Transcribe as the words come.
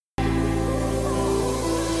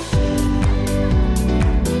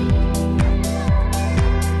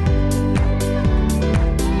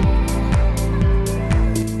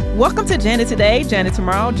Welcome to Janet Today, Janet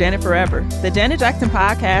Tomorrow, Janet Forever, the Janet Jackson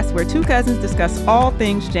podcast where two cousins discuss all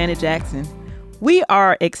things Janet Jackson. We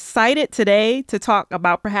are excited today to talk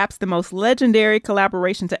about perhaps the most legendary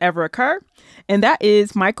collaboration to ever occur, and that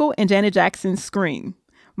is Michael and Janet Jackson's Scream.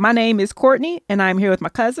 My name is Courtney, and I'm here with my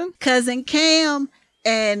cousin, Cousin Kam.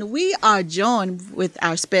 And we are joined with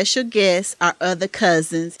our special guests, our other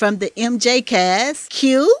cousins from the MJ cast,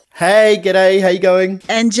 Q. Hey, g'day, how you going?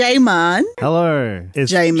 And Jamon. Hello.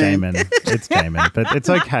 It's Jamon. It's Jamon, but it's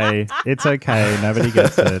okay. It's okay. Nobody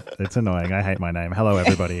gets it. It's annoying. I hate my name. Hello,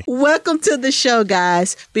 everybody. Welcome to the show,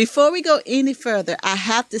 guys. Before we go any further, I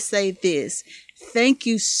have to say this. Thank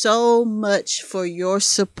you so much for your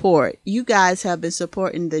support. You guys have been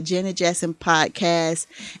supporting the Janet Jackson podcast,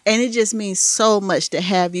 and it just means so much to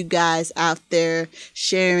have you guys out there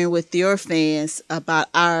sharing with your fans about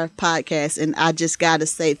our podcast. And I just got to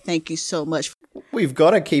say thank you so much. We've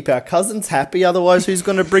got to keep our cousins happy, otherwise who's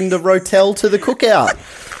going to bring the rotel to the cookout?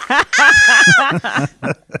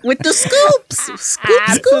 With the scoops.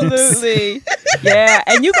 Absolutely. Yeah,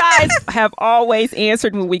 and you guys have always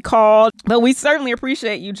answered when we called, but we certainly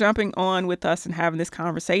appreciate you jumping on with us and having this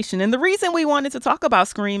conversation. And the reason we wanted to talk about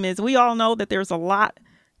Scream is we all know that there's a lot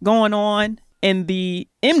going on in the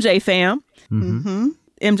MJ fam. Mm-hmm.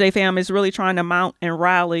 MJ fam is really trying to mount and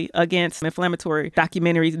rally against inflammatory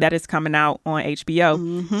documentaries that is coming out on HBO.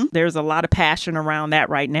 Mm-hmm. There's a lot of passion around that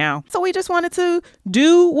right now. So we just wanted to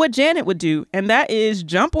do what Janet would do, and that is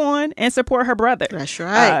jump on and support her brother. That's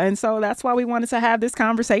right. And so that's why we wanted to have this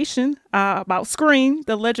conversation about Scream,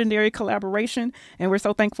 the legendary collaboration. And we're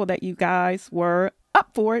so thankful that you guys were up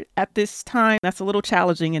for it at this time. That's a little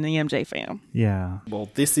challenging in the MJ fam. Yeah. Well,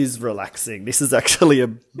 this is relaxing. This is actually a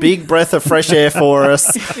big breath of fresh air for us.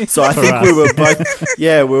 So I think we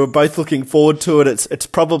were both looking forward to it. It's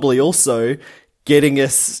probably also getting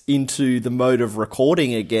us into the mode of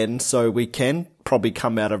recording again, so we can probably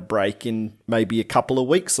come out of break in maybe a couple of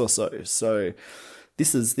weeks or so. So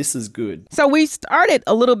this is good. So we started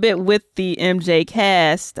a little bit with the MJ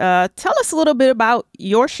cast. Tell us a little bit about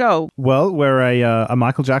your show. Well, we're a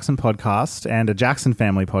Michael Jackson podcast and a Jackson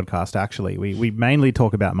family podcast, actually. We mainly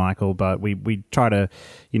talk about Michael, but we try to,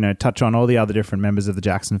 touch on all the other different members of the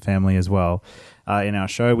Jackson family as well. In our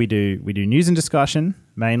show, we do news and discussion,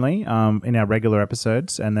 mainly, in our regular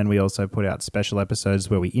episodes. And then we also put out special episodes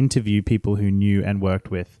where we interview people who knew and worked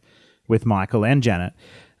with Michael and Janet.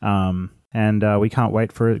 And we can't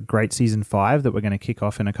wait for a great season 5 that we're going to kick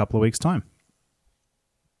off in a couple of weeks' time.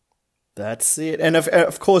 That's it. And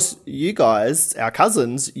of course, you guys, our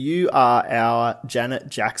cousins, you are our Janet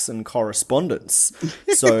Jackson correspondents.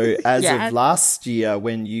 So as of last year,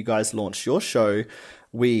 when you guys launched your show,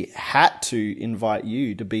 we had to invite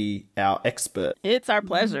you to be our expert. It's our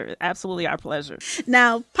pleasure. Absolutely our pleasure.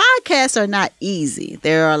 Now, podcasts are not easy.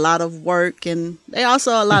 They're a lot of work, and they're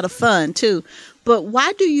also a lot of fun, too. But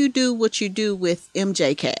why do you do what you do with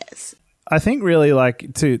MJ Cast? I think really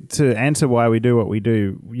to answer why we do what we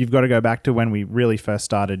do, you've got to go back to when we really first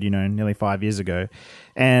started, nearly 5 years ago.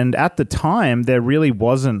 And at the time, there really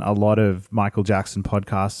wasn't a lot of Michael Jackson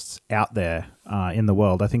podcasts out there in the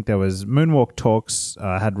world. I think there was Moonwalk Talks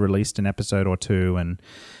had released an episode or two, and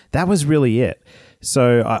that was really it.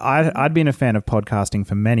 So I'd been a fan of podcasting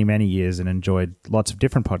for many, many years and enjoyed lots of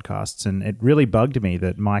different podcasts. And it really bugged me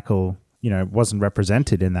that Michael wasn't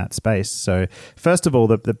represented in that space. So first of all,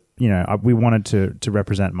 we wanted to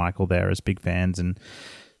represent Michael there as big fans. And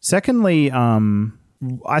secondly,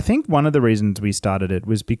 I think one of the reasons we started it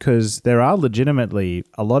was because there are legitimately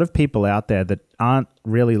a lot of people out there that aren't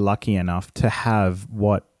really lucky enough to have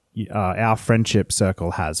what our friendship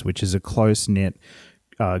circle has, which is a close-knit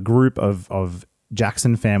group of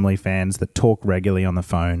Jackson family fans that talk regularly on the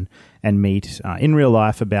phone and meet in real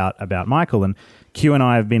life about Michael. And Q and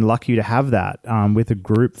I have been lucky to have that with a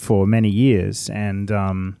group for many years.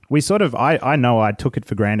 And we sort of, I know I took it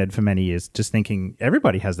for granted for many years, just thinking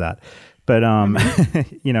everybody has that. But,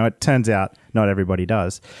 it turns out not everybody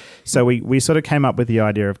does. So we sort of came up with the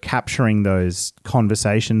idea of capturing those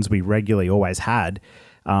conversations we regularly always had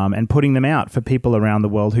and putting them out for people around the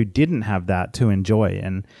world who didn't have that to enjoy.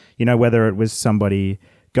 And, whether it was somebody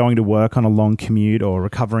going to work on a long commute or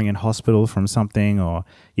recovering in hospital from something or,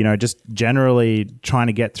 just generally trying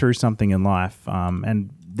to get through something in life.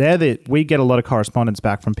 And we get a lot of correspondence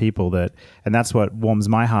back from people and that's what warms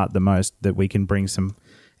my heart the most, that we can bring some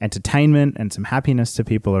entertainment and some happiness to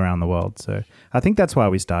people around the world. So I think that's why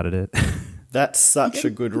we started it. That's such a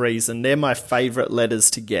good reason. They're my favourite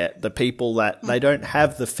letters to get. The people that they don't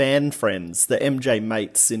have the fan friends, the MJ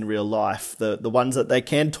mates in real life, the ones that they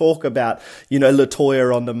can talk about,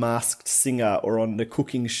 LaToya on The Masked Singer or on the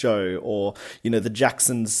cooking show, or, the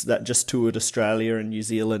Jacksons that just toured Australia and New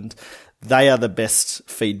Zealand. They are the best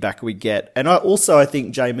feedback we get. And I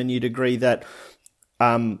think, Jamon, you'd agree that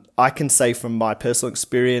I can say from my personal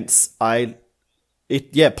experience,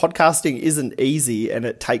 podcasting isn't easy and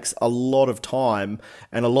it takes a lot of time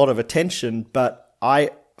and a lot of attention, but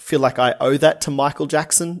I feel like I owe that to Michael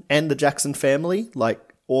Jackson and the Jackson family. Like,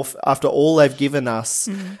 after all they've given us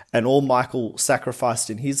and all Michael sacrificed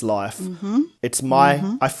in his life, it's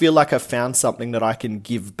I feel like I've found something that I can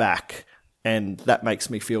give back, and that makes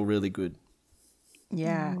me feel really good.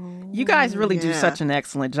 Yeah, you guys really do such an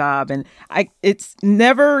excellent job, and it's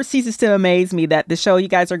never ceases to amaze me that the show, you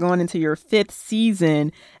guys are going into your 5th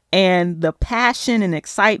season, and the passion and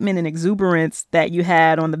excitement and exuberance that you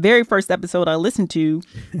had on the very first episode I listened to,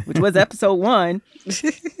 which was episode 1,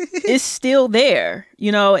 is still there,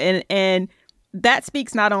 and that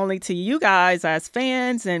speaks not only to you guys as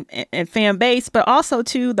fans and fan base, but also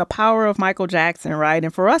to the power of Michael Jackson, right?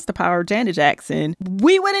 And for us, the power of Janet Jackson.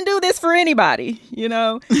 We wouldn't do this for anybody, and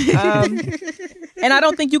I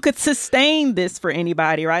don't think you could sustain this for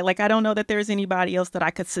anybody, right? Like, I don't know that there's anybody else that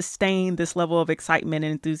I could sustain this level of excitement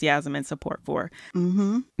and enthusiasm and support for.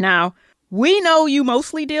 Now, we know you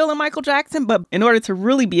mostly deal in Michael Jackson, but in order to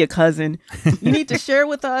really be a cousin, you need to share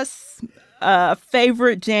with us a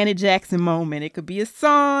favorite Janet Jackson moment. It could be a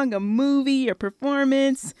song, a movie, a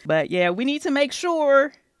performance. But yeah, we need to make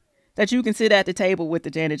sure that you can sit at the table with the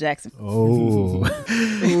Janet Jackson. Oh.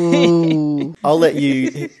 I'll let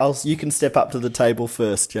you, you can step up to the table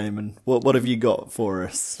first, Jamon. What have you got for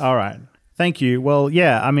us? All right. Thank you. Well,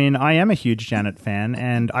 yeah, I mean, I am a huge Janet fan,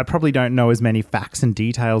 and I probably don't know as many facts and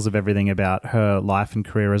details of everything about her life and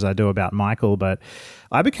career as I do about Michael, but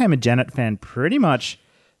I became a Janet fan pretty much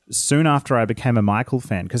soon after I became a Michael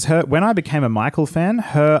fan, because when I became a Michael fan,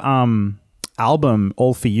 her album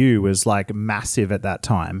All For You was like massive at that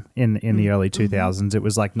time in the early 2000s. It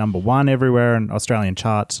was like #1 everywhere in Australian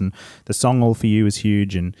charts, and the song All For You was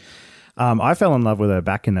huge, and I fell in love with her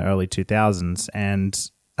back in the early 2000s, and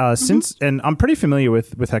since, and I'm pretty familiar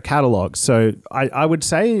with her catalog, so I would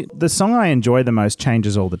say the song I enjoy the most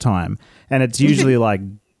changes all the time, and it's usually like,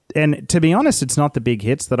 and to be honest, it's not the big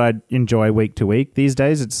hits that I enjoy week to week these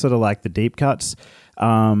days. It's sort of like the deep cuts.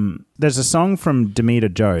 There's a song from Demeter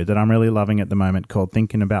Joe that I'm really loving at the moment called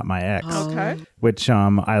Thinking About My Ex, which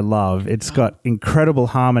I love. It's got incredible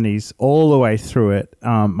harmonies all the way through it.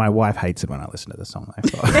 My wife hates it when I listen to the song,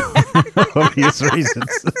 for obvious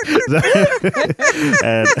reasons.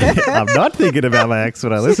 And I'm not thinking about my ex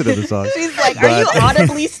when I listen to the song. She's like, are you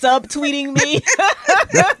audibly subtweeting me?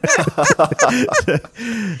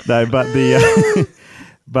 No, but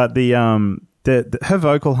her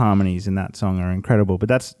vocal harmonies in that song are incredible, but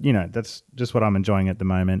that's just what I'm enjoying at the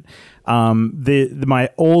moment. My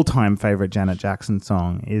all-time favorite Janet Jackson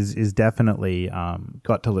song is definitely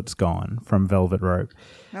 "Got Till It's Gone" from Velvet Rope.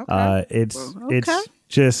 Okay. It's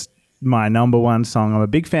just my #1 song. I'm a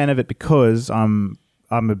big fan of it because I'm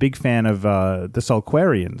a big fan of the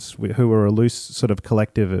Soulquarians, who are a loose sort of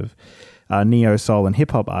collective of neo soul and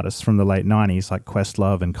hip hop artists from the late 90s, like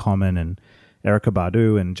Questlove and Common and Erykah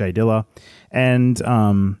Badu and Jay Dilla. And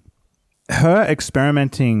her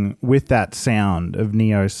experimenting with that sound of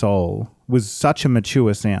neo soul was such a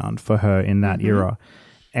mature sound for her in that era.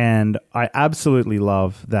 And I absolutely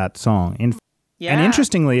love that song. And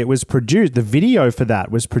interestingly, it was produced, the video for that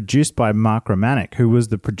was produced by Mark Romanek, who was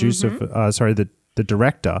the producer, the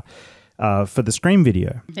director for the Scream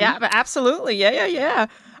video. Yeah, absolutely. Yeah.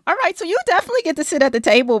 All right, so you definitely get to sit at the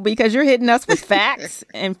table because you're hitting us with facts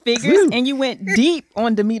and figures, and you went deep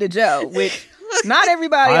on Demeter Joe, which not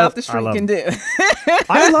everybody off the street can do.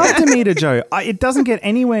 I love Demeter Joe. It doesn't get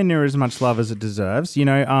anywhere near as much love as it deserves. The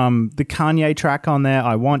Kanye track on there,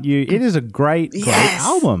 I Want You, it is a great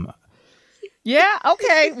album. Yeah,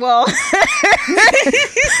 okay, well.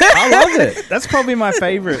 I love it. That's probably my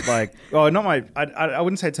favorite, I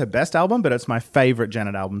wouldn't say it's her best album, but it's my favorite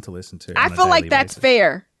Janet album to listen to. I feel like that's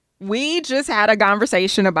fair. We just had a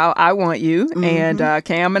conversation about I Want You, and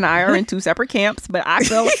Kam and I are in 2 separate camps, but I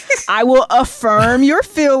feel I will affirm your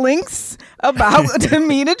feelings about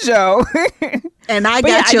Demeter Joe. And I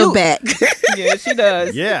got your back. Yeah, she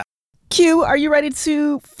does. Yeah. Q, are you ready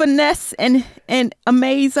to finesse and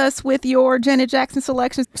amaze us with your Janet Jackson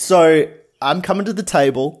selections? So I'm coming to the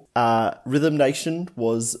table. Rhythm Nation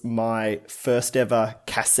was my first ever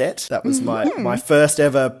cassette. That was my first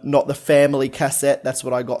ever, not the family cassette. That's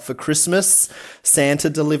what I got for Christmas. Santa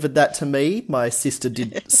delivered that to me. My sister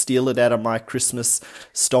did steal it out of my Christmas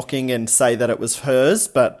stocking and say that it was hers,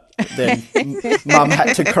 but then Mum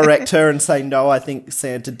had to correct her and say, no, I think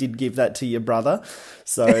Santa did give that to your brother.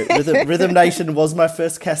 So Rhythm Nation was my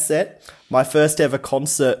first cassette. My first ever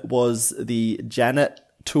concert was the Janet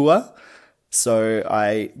tour. So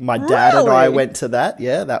my dad and I went to that.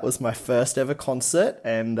 Yeah, that was my first ever concert.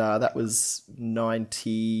 And that was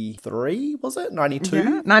 93, was it? 92?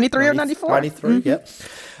 Yeah, 93 or 94. 93,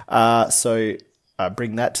 yeah. So I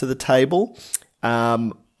bring that to the table.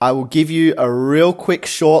 I will give you a real quick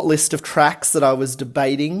short list of tracks that I was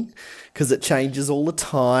debating because it changes all the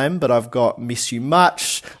time. But I've got Miss You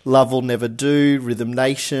Much, Love Will Never Do, Rhythm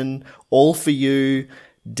Nation, All For You,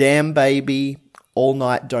 Damn Baby, All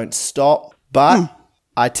Night Don't Stop. But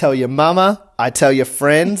I tell your mama, I tell your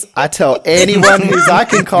friends, I tell anyone who's I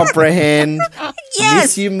can comprehend, Yes.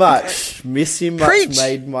 Miss You Much Preach.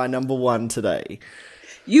 made my number one today.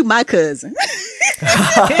 You my cousin.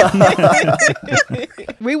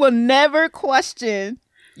 We will never question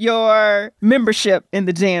your membership in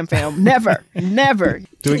the Jam fam. Never. Never.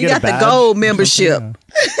 Do we You get got a badge? the gold membership.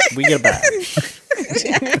 We get a badge.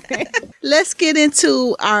 Let's get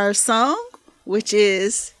into our song, which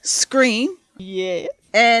is Scream. Yeah.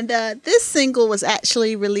 And this single was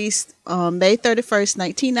actually released on May 31st,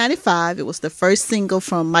 1995. It was the first single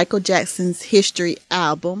from Michael Jackson's History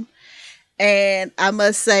album. And I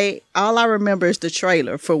must say, all I remember is the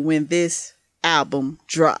trailer for when this album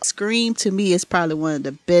dropped. Scream, to me, is probably one of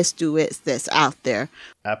the best duets that's out there.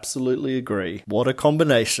 Absolutely agree. What a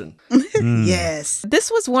combination. Yes. This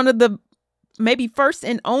was one of the maybe first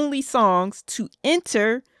and only songs to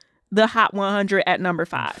enter the Hot 100 at number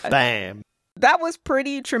 5. Bam. That was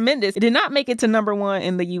pretty tremendous. It did not make it to number 1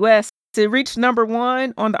 in the U.S. It reached number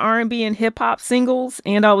 1 on the R&B and hip hop singles,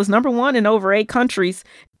 and was number 1 in over 8 countries.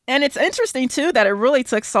 And it's interesting, too, that it really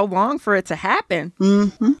took so long for it to happen.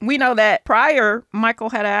 Mm-hmm. We know that prior, Michael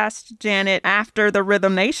had asked Janet after the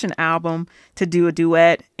Rhythm Nation album to do a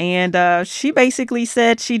duet. And she basically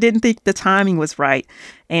said she didn't think the timing was right.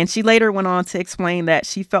 And she later went on to explain that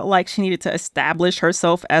she felt like she needed to establish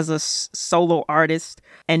herself as a solo artist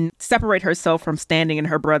and separate herself from standing in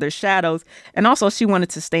her brother's shadows. And also she wanted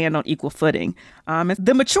to stand on equal footing. And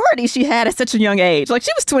the maturity she had at such a young age, like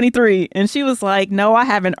she was 23 and she was like, no, I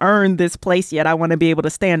haven't earned this place yet. I want to be able to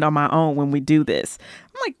stand on my own when we do this.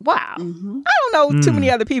 I'm like, wow, I don't know too many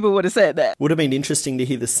other people would have said that. Would have been interesting to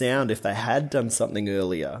hear the sound if they had done something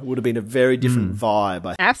earlier. Would have been a very different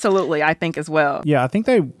vibe. Absolutely, I think as well. Yeah, I think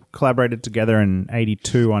they collaborated together in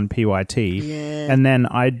 82 on PYT. Yeah. And then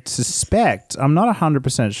I suspect, I'm not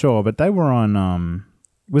 100% sure, but they were on,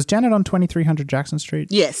 was Janet on 2300 Jackson Street?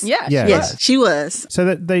 Yes. Yeah, Yeah. Yes, she was. So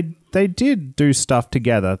that they did do stuff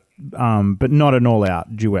together, but not an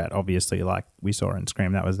all-out duet, obviously, like we saw in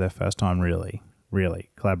Scream. That was their first time really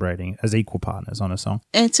collaborating as equal partners on a song.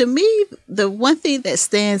 And to me, the one thing that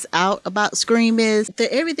stands out about Scream is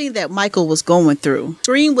that everything that Michael was going through.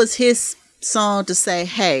 Scream was his song to say,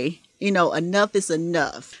 hey, enough is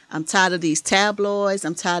enough. I'm tired of these tabloids.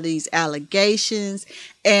 I'm tired of these allegations.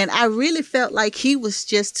 And I really felt like he was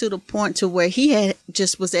just to the point to where he had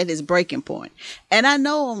just was at his breaking point. And I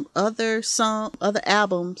know on other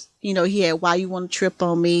albums, he had Why You Want to Trip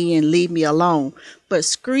on Me and Leave Me Alone. But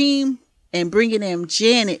Scream and Bringing in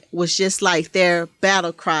Janet was just like their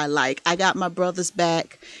battle cry, like, I got my brother's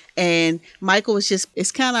back. And Michael was just,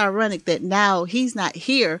 it's kind of ironic that now he's not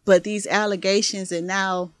here, but these allegations, and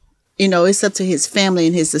now, it's up to his family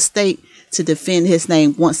and his estate to defend his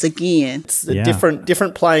name once again. It's a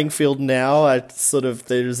different playing field now.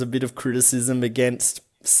 There's a bit of criticism against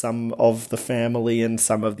some of the family and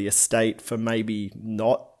some of the estate for maybe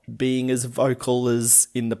not being as vocal as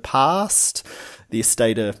in the past. The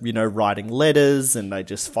estate are, writing letters, and they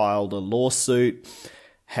just filed a lawsuit.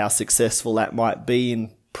 How successful that might be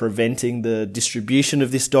in preventing the distribution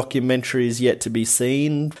of this documentary is yet to be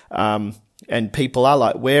seen. And people are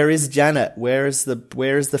like, where is Janet? Where is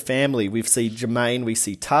the family? We see Jermaine, we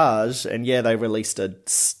see Taj, and yeah, they released a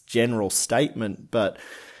general statement, but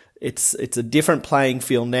it's a different playing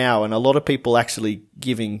field now, and a lot of people actually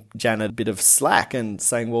giving Janet a bit of slack and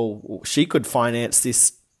saying, well, she could finance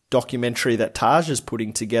this documentary that Taj is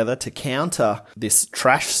putting together to counter this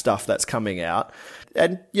trash stuff that's coming out.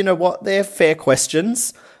 And you know what? They're fair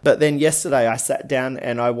questions. But then yesterday I sat down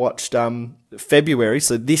and I watched February.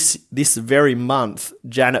 So this very month,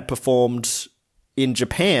 Janet performed in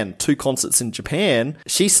Japan, 2 concerts in Japan,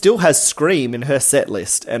 she still has Scream in her set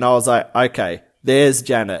list. And I was like, okay, there's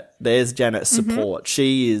Janet. There's Janet's support.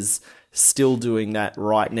 She is still doing that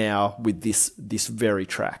right now with this very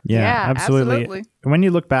track. Yeah, absolutely. When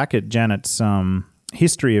you look back at Janet's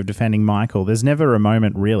history of defending Michael, there's never a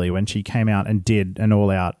moment really when she came out and did an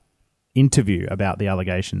all-out interview about the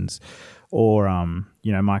allegations or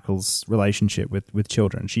Michael's relationship with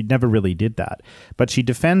children. She never really did that, but she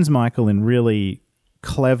defends Michael in really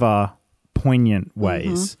clever, poignant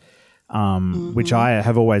ways, which I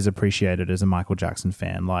have always appreciated as a Michael Jackson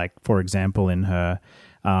fan. Like, for example, in her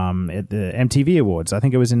at the MTV Awards, I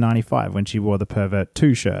think it was in '95, when she wore the Pervert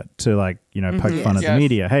 2 shirt to poke fun at the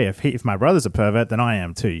media. Hey, if my brother's a pervert, then I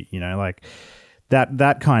am too. Like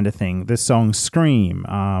that kind of thing. The song "Scream,"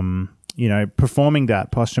 performing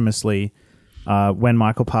that posthumously when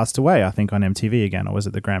Michael passed away, I think on MTV again, or was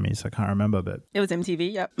it the Grammys? I can't remember, but it was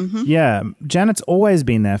MTV. Yep. Yeah, Janet's always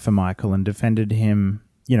been there for Michael and defended him,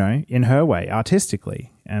 in her way,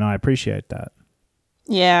 artistically, and I appreciate that.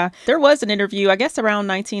 Yeah, there was an interview, I guess around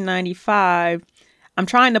 1995. I'm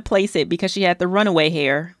trying to place it because she had the runaway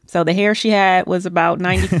hair. So the hair she had was about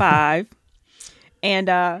 95.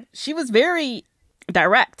 And she was very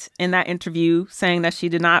direct in that interview, saying that she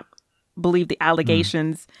did not believe the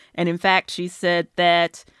allegations. And in fact, she said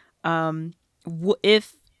that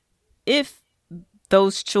if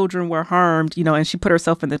those children were harmed, and she put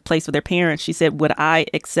herself in the place of their parents, she said, would I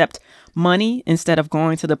accept money instead of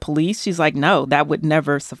going to the police? She's like, no, that would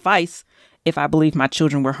never suffice. If I believe my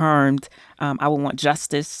children were harmed, I would want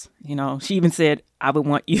justice. She even said, I would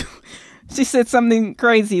want you. She said something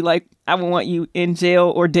crazy like, I would want you in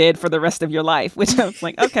jail or dead for the rest of your life, which I was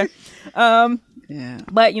like, okay. Yeah.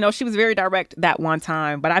 But, she was very direct that one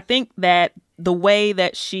time. But I think that the way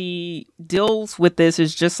that she deals with this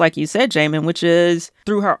is just like you said, Jamon, which is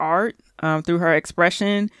through her art, through her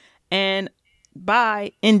expression, and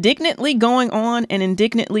by indignantly going on and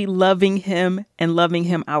indignantly loving him and loving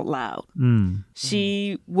him out loud.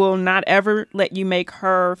 She will not ever let you make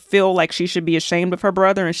her feel like she should be ashamed of her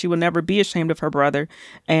brother, and she will never be ashamed of her brother.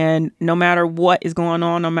 And no matter what is going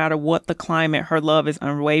on, no matter what the climate, her love is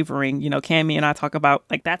unwavering. Cammy and I talk about,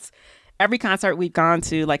 that's every concert we've gone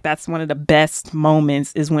to, that's one of the best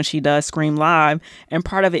moments is when she does Scream live. And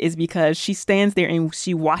part of it is because she stands there and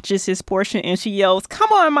she watches his portion and she yells,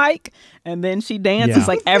 "Come on, Mike." And then she dances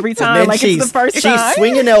every time it's the first time. She's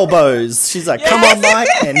swinging elbows. She's like, "Come on, Mike."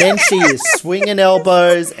 And then she is swinging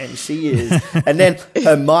elbows and and then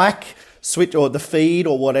her mic switch or the feed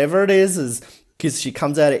or whatever it is because she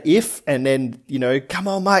comes out of "if" and then, "Come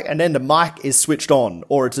on, Mike." And then the mic is switched on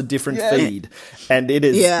or it's a different feed. And it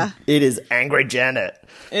is Angry Janet.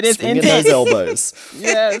 It is swinging those elbows.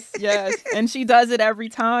 Yes. And she does it every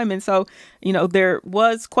time. And so, there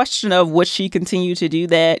was question of would she continue to do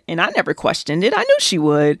that? And I never questioned it. I knew she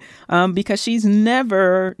would because she's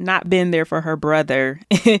never not been there for her brother.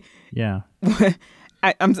 Yeah.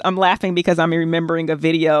 I'm laughing because I'm remembering a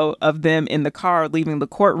video of them in the car leaving the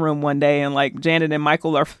courtroom one day, and Janet and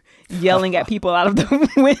Michael are yelling at people out of the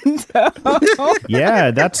window.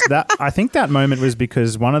 Yeah, that's that. I think that moment was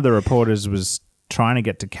because one of the reporters was trying to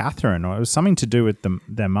get to Catherine, or it was something to do with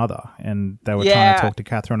their mother, and they were trying to talk to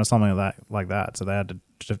Catherine or something like that. So they had to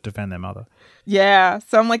defend their mother. Yeah,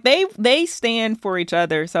 so I'm like, they stand for each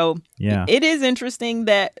other. So yeah, it is interesting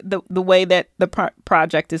that the way that the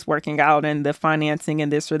project is working out and the financing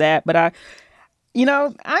and this or that. But I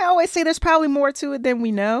always say there's probably more to it than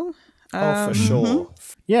we know. For sure.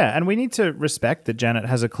 Yeah, and we need to respect that Janet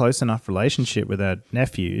has a close enough relationship with her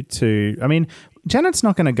nephew to. I mean, Janet's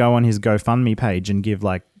not going to go on his GoFundMe page and give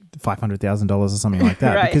 $500,000 or something like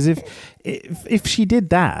that, right. Because if she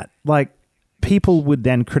did that, people would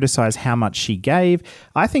then criticize how much she gave.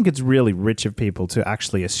 I think it's really rich of people to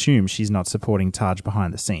actually assume she's not supporting Taj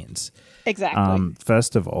behind the scenes. Exactly.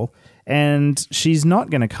 First of all, and she's not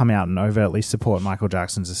going to come out and overtly support Michael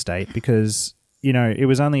Jackson's estate because, it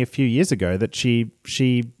was only a few years ago that she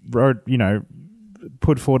wrote,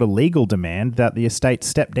 put forward a legal demand that the estate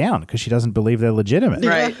step down because she doesn't believe they're legitimate.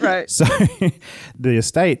 Right. So the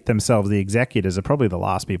estate themselves, the executors, are probably the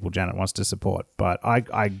last people Janet wants to support. But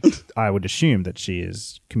I would assume that she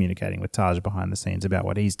is communicating with Taj behind the scenes about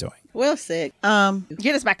what he's doing. Well said.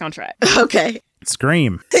 Get us back on track. Okay.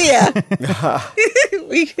 Scream. Yeah.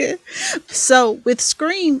 So with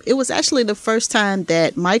Scream, it was actually the first time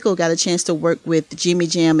that Michael got a chance to work with Jimmy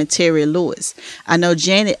Jam and Terry Lewis. I know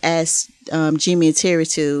Janet asked Jimmy and Terry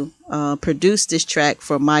to produce this track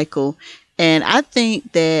for Michael, and I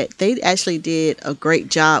think that they actually did a great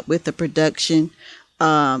job with the production.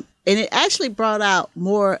 And it actually brought out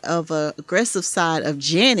more of a aggressive side of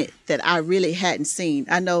Janet that I really hadn't seen.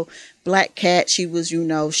 I know Black Cat, she was,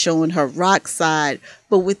 showing her rock side.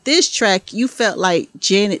 But with this track, you felt like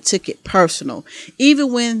Janet took it personal.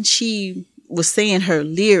 Even when she was saying her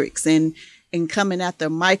lyrics and coming after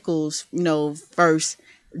Michael's, verse,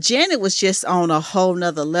 Janet was just on a whole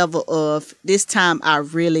nother level of, this time I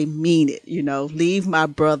really mean it, leave my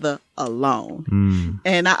brother alone.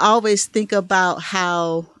 And I always think about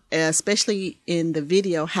how, especially in the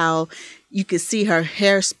video, how you could see her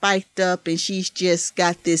hair spiked up and she's just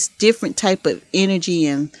got this different type of energy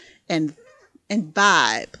and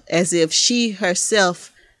vibe, as if she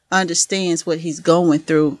herself understands what he's going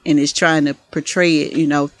through and is trying to portray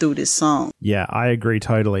it, through this song. Yeah, I agree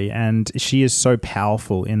totally. And she is so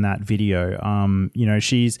powerful in that video.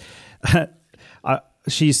 She's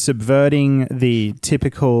she's subverting the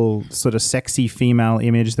typical sort of sexy female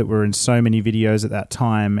image that were in so many videos at that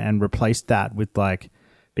time and replaced that with like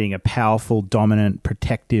being a powerful, dominant,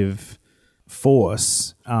 protective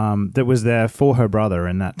force that was there for her brother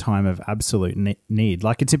in that time of absolute need.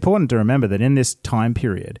 Like, it's important to remember that in this time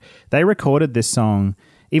period, they recorded this song,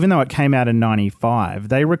 even though it came out in 95,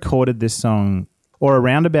 they recorded this song or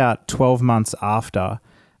around about 12 months after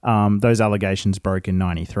those allegations broke in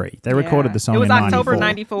 93. They recorded the song in 94. It was October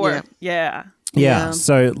 94. Yeah.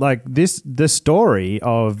 So like the story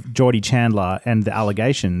of Geordie Chandler and the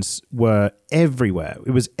allegations were everywhere.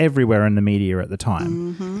 It was everywhere in the media at the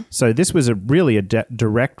time. So this was really a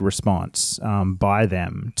direct response by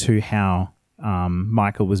them to how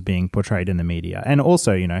Michael was being portrayed in the media, and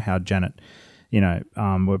also how Janet the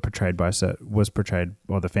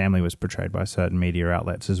family was portrayed by certain media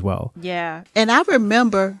outlets as well. Yeah. And I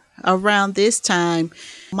remember around this time,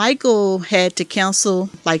 Michael had to cancel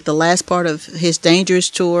like the last part of his Dangerous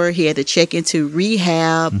tour. He had to check into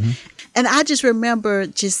rehab. And I just remember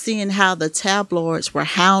just seeing how the tabloids were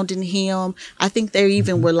hounding him. I think they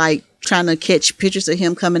even were like trying to catch pictures of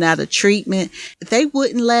him coming out of treatment. They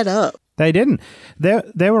wouldn't let up. They didn't.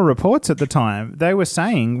 There were reports at the time. They were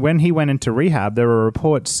saying when he went into rehab, there were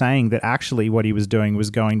reports saying that actually what he was doing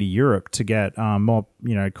was going to Europe to get more,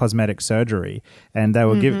 cosmetic surgery, and they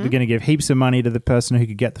were going to give heaps of money to the person who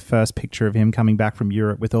could get the first picture of him coming back from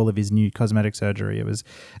Europe with all of his new cosmetic surgery. It was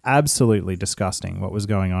absolutely disgusting what was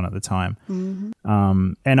going on at the time.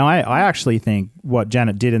 And I actually think what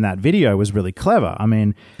Janet did in that video was really clever. I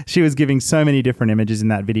mean, she was giving so many different images in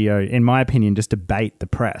that video, in my opinion, just to bait the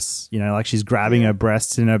press. Like she's grabbing her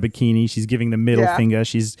breasts in her bikini. She's giving the middle finger.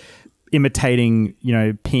 She's imitating,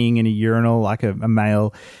 peeing in a urinal like a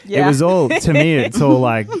male. It was all, to me, it's all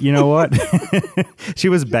like, you know what? She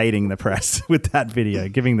was baiting the press with that video,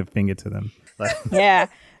 giving the finger to them. Yeah.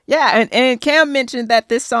 And Kam mentioned that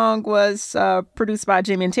this song was produced by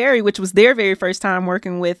Jimmy and Terry, which was their very first time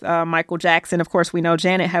working with Michael Jackson. Of course, we know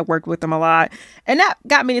Janet had worked with them a lot. And that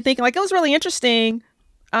got me to thinking, like, it was really interesting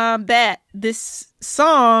that this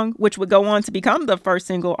song, which would go on to become the first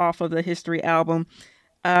single off of the History album,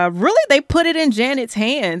 really they put it in Janet's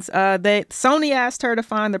hands. That Sony asked her to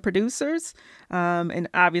find the producers, and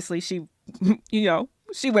obviously she,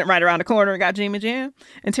 she went right around the corner and got Jimmy Jam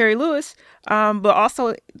and Terry Lewis. But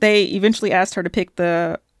also they eventually asked her to pick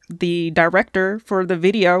the director for the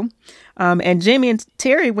video. And Jimmy and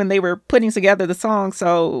Terry, when they were putting together the song,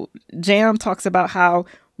 so Jam talks about how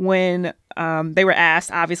when they were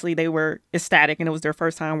asked, obviously they were ecstatic and it was their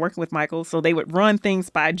first time working with Michael. So they would run things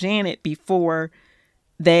by Janet before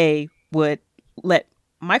they would let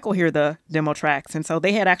Michael hear the demo tracks. And so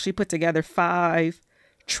they had actually put together 5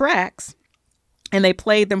 tracks and they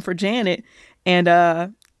played them for Janet. And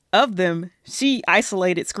of them, she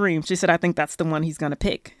isolated Scream. She said, I think that's the one he's going to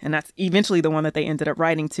pick. And that's eventually the one that they ended up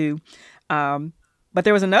writing to. But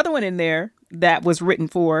there was another one in there that was written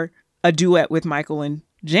for a duet with Michael and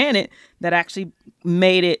Janet that actually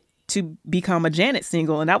made it to become a Janet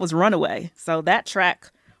single, and that was Runaway. So that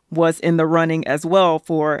track was in the running as well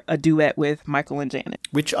for a duet with Michael and Janet.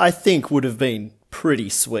 Which I think would have been pretty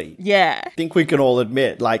sweet. Yeah. I think we can all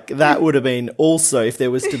admit, like, that would have been also, if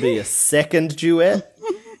there was to be a second duet,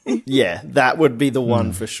 that would be the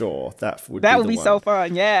one for sure. That would be so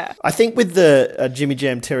fun, yeah. I think with the Jimmy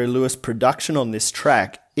Jam Terry Lewis production on this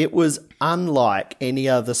track, it was unlike any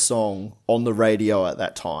other song on the radio at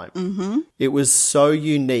that time. It was so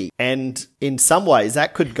unique. And in some ways,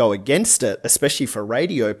 that could go against it, especially for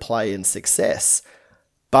radio play and success.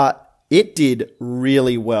 But it did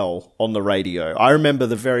really well on the radio. I remember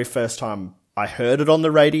the very first time I heard it on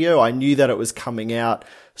the radio. I knew that it was coming out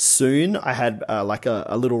soon. I had like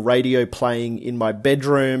a little radio playing in my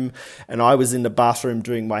bedroom, and I was in the bathroom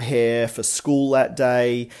doing my hair for school that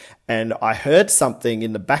day, and I heard something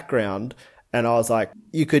in the background, and I was like,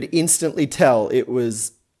 you could instantly tell it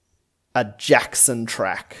was a Jackson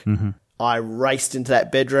track. Mm-hmm. I raced into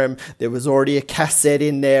that bedroom. There was already a cassette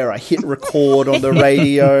in there. I hit record on the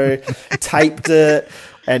radio, taped it.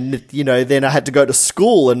 And, you know, then I had to go to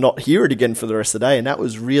school and not hear it again for the rest of the day. And that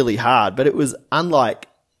was really hard. But it was unlike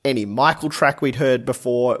any Michael track we'd heard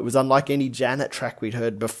before. It was unlike any Janet track we'd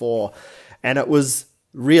heard before. And it was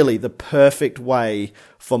really the perfect way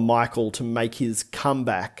for Michael to make his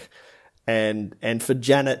comeback and for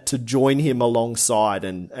Janet to join him alongside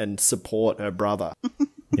and support her brother.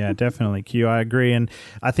 Yeah, definitely, Q. I agree. And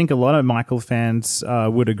I think a lot of Michael fans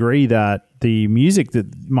would agree that the music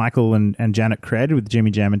that Michael and Janet created with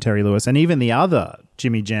Jimmy Jam and Terry Lewis, and even the other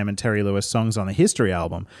Jimmy Jam and Terry Lewis songs on the History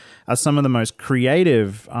album, are some of the most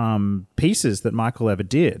creative pieces that Michael ever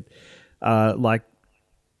did. Like,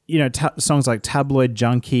 you know, songs like Tabloid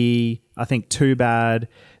Junkie, I think Too Bad.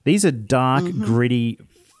 These are dark, gritty,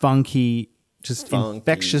 funky,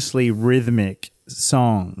 infectiously rhythmic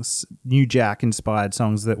songs, New Jack inspired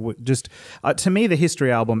songs that were just to me, the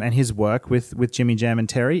History album and his work with Jimmy Jam and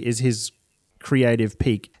Terry is his creative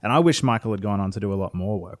peak, and I wish Michael had gone on to do a lot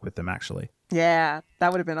more work with them, actually. Yeah,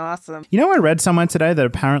 that would have been awesome. You know, I read somewhere today that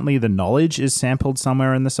apparently The Knowledge is sampled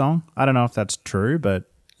somewhere in the song. I don't know if that's true, but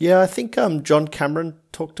yeah, I think John Cameron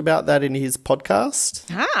talked about that in his podcast.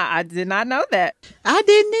 I did not know that. I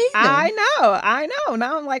didn't either. I know.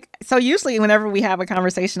 Now I'm like, so usually whenever we have a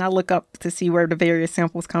conversation, I look up to see where the various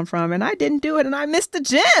samples come from, and I didn't do it, and I missed the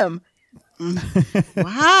gem.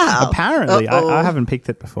 Wow. Apparently, I haven't picked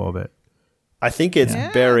it before, but I think it's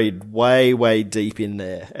buried way, way deep in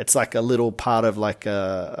there. It's like a little part of like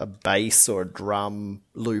a bass or a drum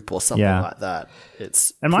loop or something like that.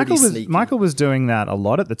 And Michael was doing that a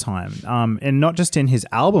lot at the time, and not just in his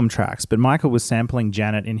album tracks, but Michael was sampling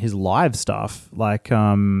Janet in his live stuff, like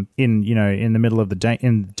in the middle of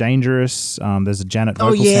in Dangerous. There's a Janet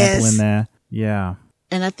vocal sample in there. Yeah.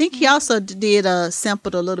 And I think he also did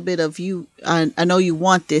sampled a little bit of You. I Know You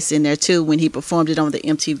Want This in there too when he performed it on the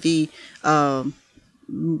MTV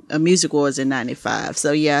Music Awards in '95.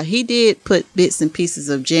 So yeah, he did put bits and pieces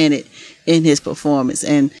of Janet in his performance,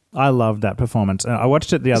 and I loved that performance. I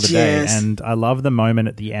watched it the other day, and I love the moment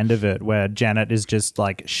at the end of it where Janet is just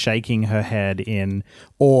like shaking her head in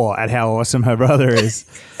awe at how awesome her brother is.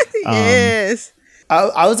 Yes.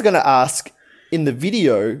 I was going to ask, in the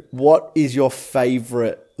video, what is your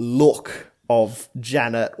favorite look of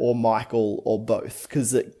Janet or Michael or both?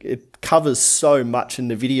 Because it covers so much in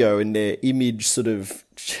the video, and their image sort of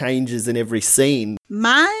changes in every scene.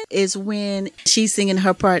 Mine is when she's singing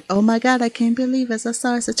her part, "Oh my God, I can't believe as I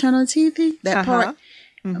saw it's turn on TV." That part.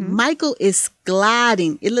 Mm-hmm. Michael is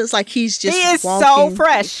gliding. It looks like he's just He is walking so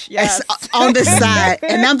fresh. Yes. On the side.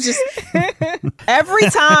 And I'm just... Every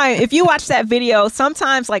time, if you watch that video,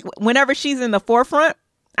 sometimes like whenever she's in the forefront,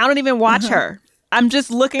 I don't even watch her. I'm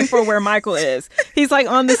just looking for where Michael is. He's like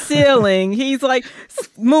on the ceiling. He's like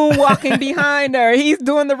moonwalking behind her. He's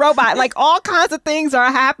doing the robot. Like all kinds of things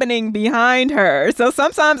are happening behind her. So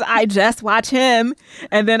sometimes I just watch him,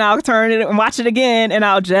 and then I'll turn it and watch it again, and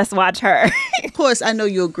I'll just watch her. Of course, I know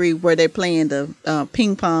you agree where they're playing the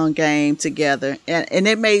ping pong game together. And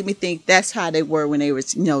it made me think that's how they were when they were,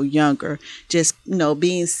 younger. Just,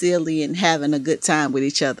 being silly and having a good time with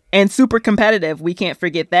each other. And super competitive. We can't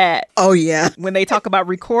forget that. Oh, yeah. When they talk about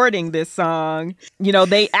recording this song,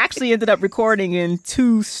 they actually ended up recording in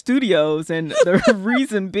 2 studios. And the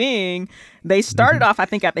reason being, they started off, I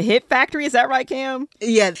think, at the Hit Factory. Is that right, Cam?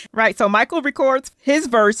 Yeah. Right. So Michael records his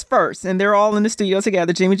verse first, and they're all in the studio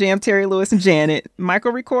together. Jimmy Jam, Terry Lewis, and Janet.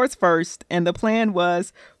 Michael records first, and the plan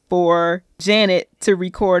was for Janet to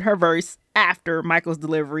record her verse after Michael's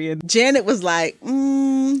delivery. And Janet was like,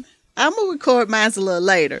 I'm going to record mine a little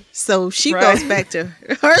later. So she goes back to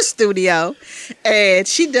her studio, and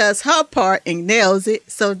she does her part and nails it.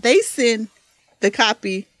 So they send the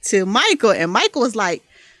copy to Michael, and Michael was like,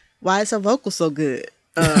 why is her vocal so good?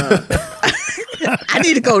 I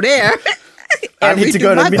need to go there. I need to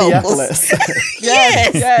go to Minneapolis.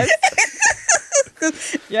 Yes.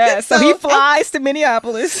 Yeah, so he flies to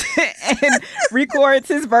Minneapolis and records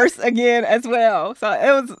his verse again as well. So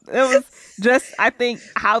it was just, I think,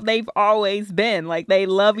 how they've always been. Like, they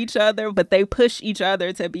love each other, but they push each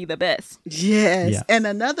other to be the best. Yes. Yeah. And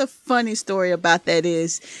another funny story about that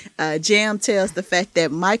is Jam tells the fact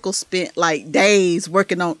that Michael spent like days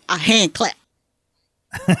working on a hand clap.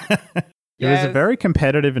 It was a very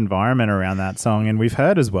competitive environment around that song, and we've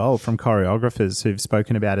heard as well from choreographers who've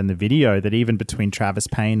spoken about in the video that even between Travis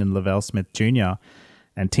Payne and Lavelle Smith Jr.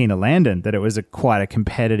 and Tina Landon, that it was quite a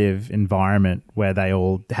competitive environment where they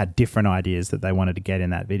all had different ideas that they wanted to get in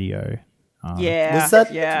that video.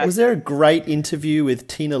 Was there a great interview with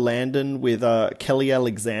Tina Landon with Kelly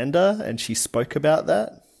Alexander, and she spoke about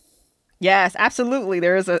that? Yes, absolutely.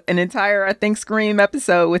 There is an entire, I think, Scream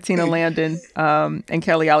episode with Tina Landon and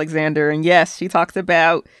Kelly Alexander. And yes, she talks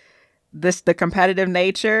about the competitive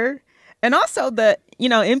nature. And also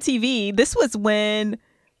MTV, this was when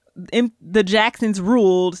the Jacksons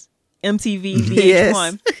ruled MTV VH1.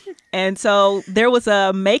 Yes. And so there was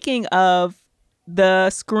a making of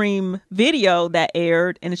the Scream video that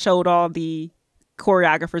aired, and it showed all the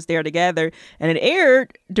choreographers there together, and it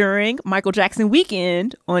aired during Michael Jackson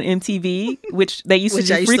weekend on MTV, which they used to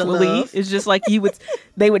do frequently. It's just like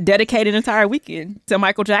they would dedicate an entire weekend to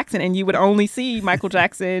Michael Jackson, and you would only see Michael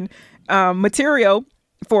Jackson material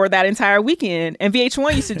for that entire weekend. And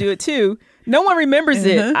VH1 used to do it too. No one remembers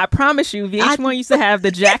it. I promise you, VH1 used to have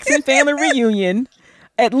the Jackson family reunion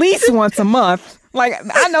at least once a month. Like,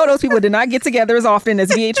 I know those people did not get together as often as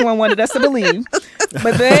VH1 wanted us to believe,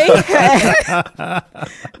 but they had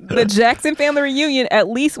the Jackson family reunion at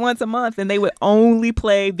least once a month, and they would only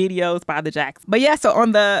play videos by the Jacksons. But yeah, so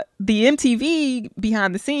on the MTV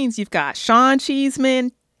behind the scenes, you've got Sean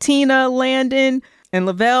Cheeseman, Tina Landon, and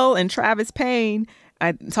Lavelle and Travis Payne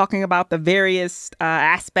talking about the various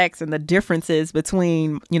aspects and the differences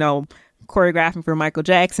between, choreographing for Michael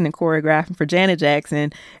Jackson and choreographing for Janet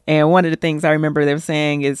Jackson. And one of the things I remember them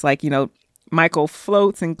saying is like, Michael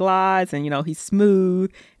floats and glides and, he's smooth.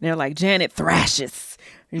 And they're like, Janet thrashes,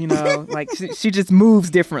 like she just moves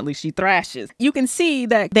differently. She thrashes. You can see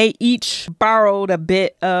that they each borrowed a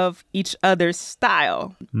bit of each other's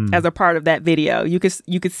style as a part of that video. You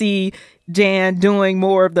could see Jan doing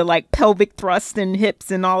more of the like pelvic thrust and hips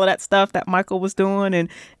and all of that stuff that Michael was doing.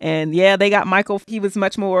 And yeah, they got Michael. He was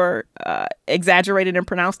much more exaggerated and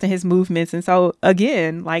pronounced in his movements. And so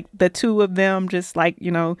again, like the two of them just like,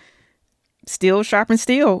 steel sharpens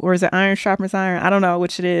steel, or is it iron sharpens iron? I don't know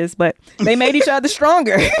which it is, but they made each other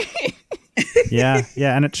stronger. Yeah,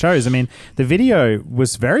 and it shows. I mean, the video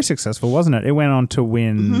was very successful, wasn't it? It went on to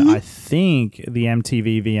win, I think, the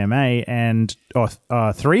MTV VMA and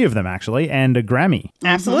three of them actually, and a Grammy.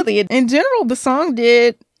 Absolutely. In general, the song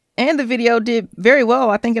did and the video did very well.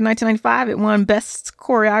 I think in 1995 it won Best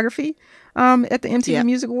Choreography at the MTV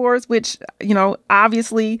Music Awards, which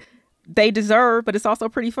obviously they deserve, but it's also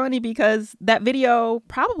pretty funny because that video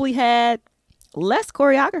probably had less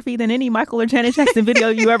choreography than any Michael or Janet Jackson video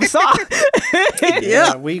you ever saw.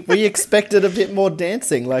 Yeah, we expected a bit more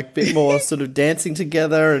dancing, like a bit more sort of dancing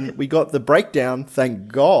together, and we got the breakdown, thank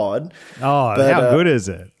God. Oh, but, how good is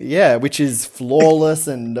it? Yeah, which is flawless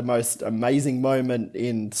and the most amazing moment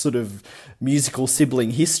in sort of musical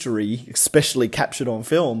sibling history, especially captured on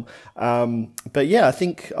film. But yeah, I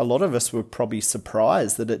think a lot of us were probably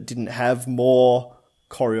surprised that it didn't have more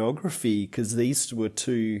choreography because these were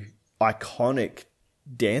two iconic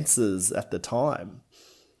dancers at the time.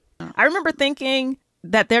 I remember thinking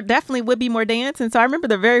that there definitely would be more dance. And so I remember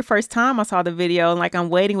the very first time I saw the video, and like I'm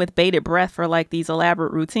waiting with bated breath for like these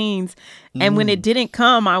elaborate routines. And when it didn't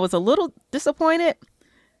come, I was a little disappointed.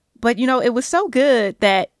 But, it was so good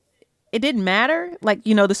that it didn't matter, like,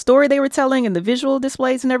 the story they were telling and the visual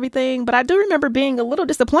displays and everything. But I do remember being a little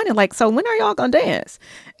disappointed, like, so when are y'all gonna dance?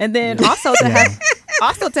 And then also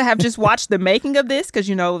to have just watched the making of this, because,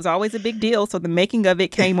 it was always a big deal. So the making of it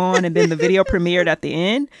came on and then the video premiered at the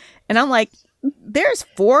end. And I'm like, there's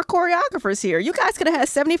 4 choreographers here. You guys could have had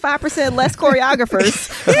 75% less choreographers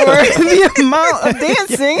for the amount of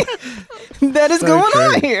dancing that is going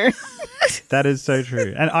on here. That is so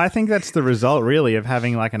true. And I think that's the result, really, of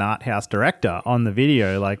having like an art house director on the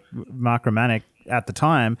video, like Mark Romanek at the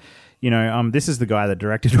time. This is the guy that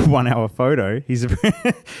directed a 1 hour photo. He's a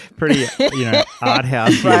pretty, art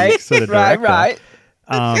house sort of director. Right.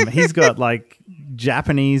 He's got like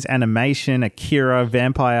Japanese animation, Akira,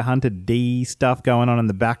 Vampire Hunter D stuff going on in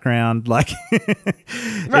the background. Like,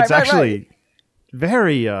 it's actually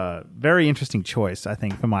very, very interesting choice, I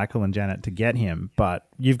think, for Michael and Janet to get him. But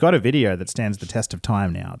you've got a video that stands the test of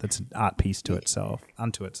time now. That's an art piece unto itself.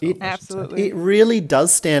 Absolutely. It really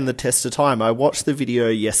does stand the test of time. I watched the video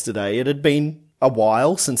yesterday. It had been a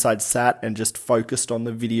while since I'd sat and just focused on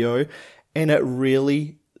the video, and it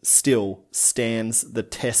really still stands the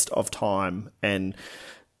test of time. And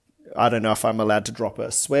I don't know if I'm allowed to drop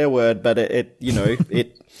a swear word, but it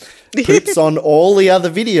poops on all the other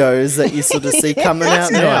videos that you sort of see coming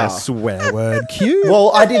out now. Swear word Q.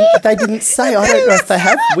 Well, they didn't say. I don't know if they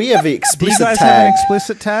have. We have the explicit Do you guys tag. have an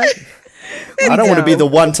explicit tag? I don't want to be the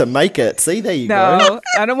one to make it. See, there you go. No,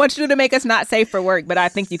 I don't want you to make us not safe for work, but I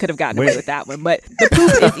think you could have gotten away with that one. But the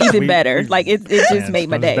poop is even better. Like, it just made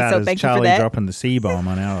my day. So thank Charlie you for that. dropping the C-bomb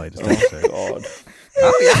on our latest Oh, episode. God.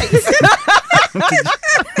 Oh, yikes.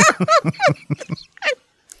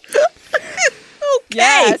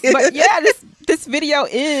 Yes, but yeah, this video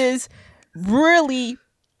is really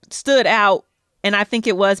stood out. And I think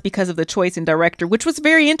it was because of the choice in director, which was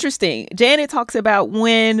very interesting. Janet talks about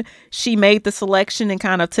when she made the selection and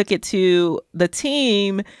kind of took it to the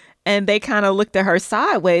team, and they kind of looked at her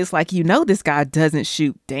sideways like, this guy doesn't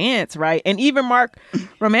shoot dance, right? And even Mark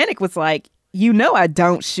Romanek was like, I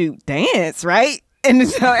don't shoot dance, right? And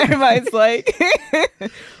so everybody's like,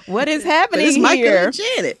 what is happening It's Michael here? and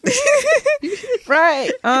Janet.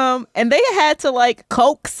 Right. And they had to like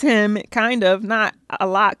coax him, kind of, not a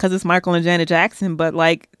lot because it's Michael and Janet Jackson, but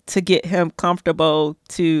like to get him comfortable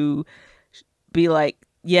to be like,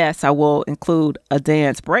 yes, I will include a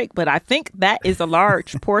dance break. But I think that is a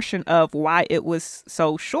large portion of why it was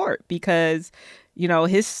so short, because,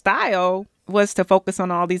 his style was to focus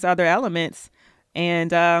on all these other elements.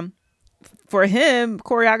 And for him,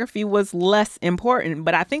 choreography was less important.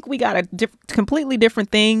 But I think we got a completely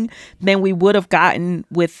different thing than we would have gotten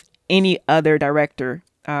with any other director.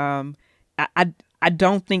 I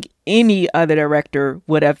don't think any other director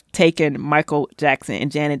would have taken Michael Jackson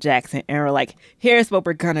and Janet Jackson and were like, here's what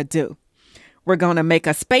we're going to do. We're going to make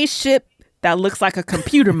a spaceship that looks like a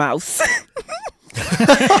computer mouse.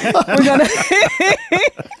 We're going to...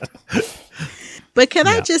 But can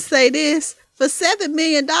I just say this? For $7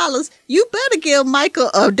 million, you better give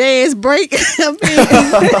Michael a dance break.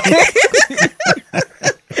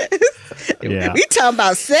 Yeah. We talking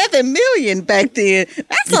about $7 million back then.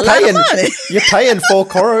 That's a lot of money. You're paying 4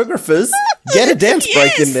 choreographers. Get a dance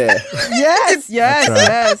break in there. Yes.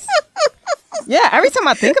 Yeah, every time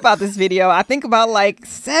I think about this video, I think about like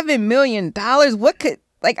 $7 million. What could...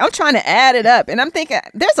 Like, I'm trying to add it up, and I'm thinking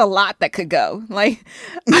there's a lot that could go. Like,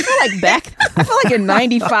 I feel like in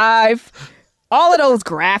 95, all of those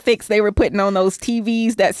graphics they were putting on those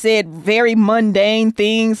TVs that said very mundane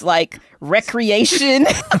things like recreation.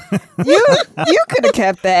 you could have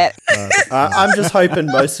kept that. I'm just hoping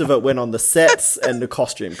most of it went on the sets and the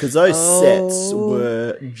costume, because those sets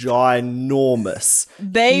were ginormous.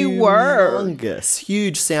 They were. Humongous.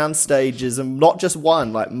 Huge sound stages, and not just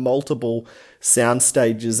one, like multiple sound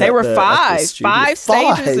stages. They were five studio.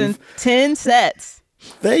 stages and 10 sets.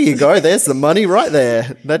 There you go. There's the money right there.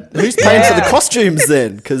 Who's paying for the costumes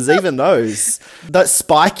then? Because even those, that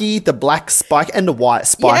spiky, the black spike and the white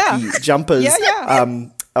spiky jumpers.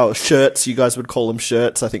 Shirts. You guys would call them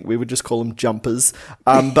shirts. I think we would just call them jumpers.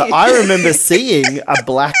 But I remember seeing a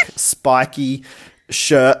black spiky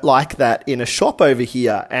shirt like that in a shop over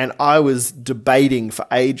here, and I was debating for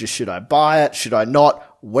ages: should I buy it? Should I not?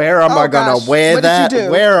 Where am I going to wear that?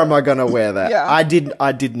 Where am I going to wear that? Yeah. I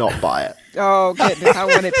did not buy it. Oh, goodness. I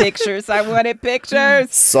wanted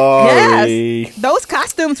pictures. Sorry. Yes. Those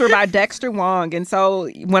costumes were by Dexter Wong. And so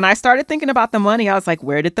when I started thinking about the money, I was like,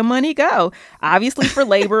 where did the money go? Obviously for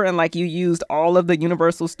labor, and like you used all of the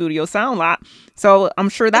Universal Studio sound lot. So I'm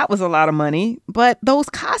sure that was a lot of money. But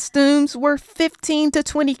those costumes were 15 to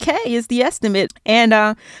 20K is the estimate. And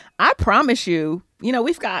I promise you,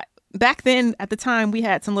 we've got... Back then, at the time, we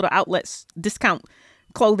had some little outlets, discount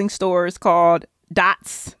clothing stores called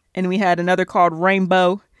Dots, and we had another called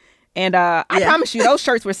Rainbow. And I promise you, those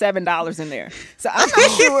shirts were $7 in there. So I'm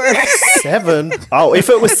not sure. $7? Oh, if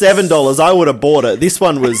it was $7, I would have bought it. This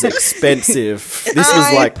one was expensive. This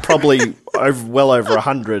was like probably well over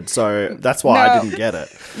 100, so that's why I didn't get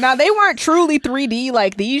it. Now, they weren't truly 3D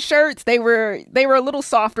like these shirts. They were a little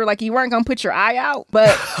softer, like you weren't going to put your eye out,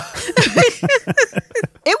 but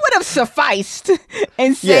it would have sufficed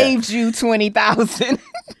and saved you $20,000.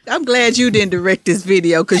 I'm glad you didn't direct this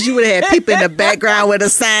video, because you would have had people in the background with a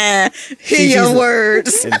sign, hear your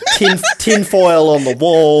words. And tin foil on the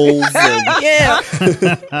walls. And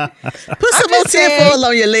Put some more tin foil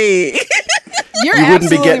on your leg. You wouldn't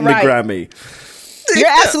be getting the Grammy. You're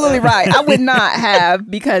absolutely right. I would not have,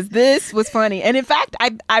 because this was funny. And in fact,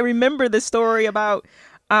 I remember the story about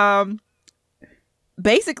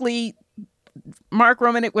basically Mark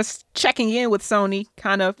Romanek was checking in with Sony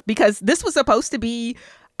kind of, because this was supposed to be,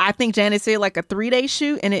 I think Janet said, like a 3-day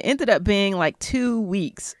shoot, and it ended up being like 2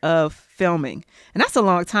 weeks of filming. And that's a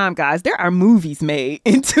long time, guys. There are movies made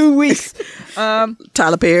in 2 weeks.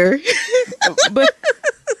 Tyler Perry.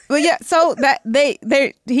 Well, yeah, so that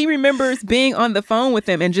he remembers being on the phone with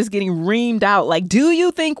them and just getting reamed out. Like, do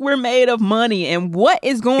you think we're made of money? And what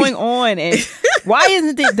is going on? And why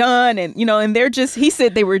isn't it done? And, and they're just, he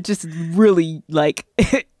said they were just really like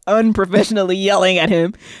unprofessionally yelling at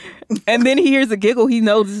him. And then he hears a giggle. He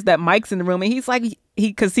notices that Mike's in the room, and he's like,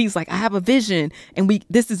 because he's like, I have a vision, and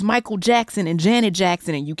this is Michael Jackson and Janet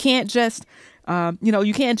Jackson, and you can't just,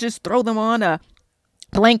 you can't just throw them on a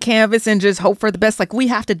blank canvas and just hope for the best. Like, we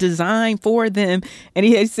have to design for them. And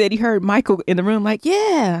he said he heard Michael in the room like,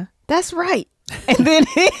 yeah, that's right. And then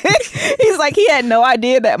he's like, he had no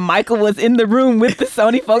idea that Michael was in the room with the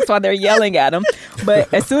Sony folks while they're yelling at him.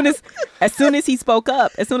 But as soon as he spoke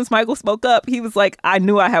up, as soon as Michael spoke up, he was like, I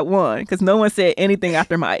knew I had won, because no one said anything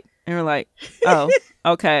after Mike. And we're like, oh,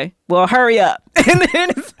 okay, well, hurry up. And then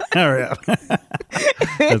hurry up.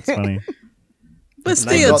 That's funny. But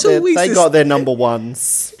still, 2 weeks. They got their number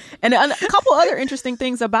ones. And a couple other interesting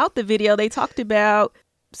things about the video. They talked about,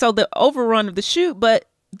 the overrun of the shoot, but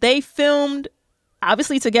they filmed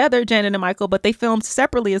obviously together, Janet and Michael, but they filmed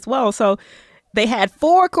separately as well. So they had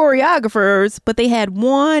 4 choreographers, but they had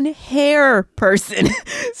 1 hair person.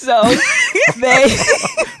 So they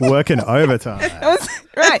working overtime.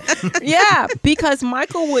 Right. Yeah, because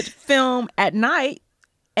Michael would film at night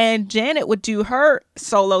and Janet would do her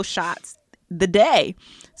solo shots the day.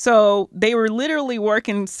 So they were literally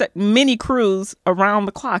working mini crews around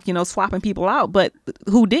the clock, swapping people out. But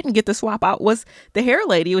who didn't get to swap out was the hair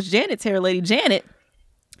lady. It was Janet's hair lady, Janet.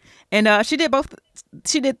 And she did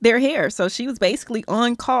their hair. So she was basically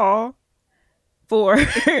on call for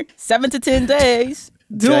 7 to 10 days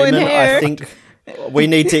doing Jamon, hair. I think we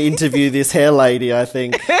need to interview this hair lady, I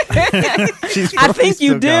think. She's I think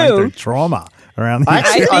you still going do. through trauma around the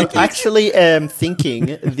I actually am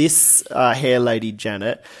thinking this hair lady,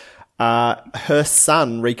 Janet, her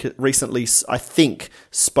son recently, I think,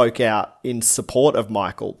 spoke out in support of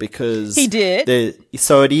Michael because he did.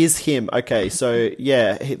 So it is him. Okay, so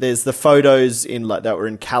yeah, there's the photos that were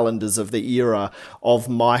in calendars of the era of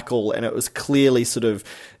Michael, and it was clearly sort of,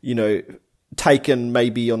 taken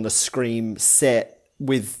maybe on the Scream set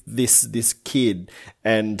with this kid.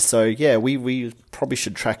 And so yeah, we probably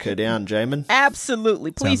should track her down, Jamon.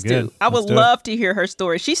 Absolutely, please Sounds good. do. I would Let's do love to hear her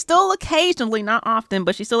story. She still occasionally, not often,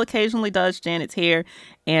 but she still occasionally does Janet's hair,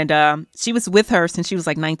 and she was with her since she was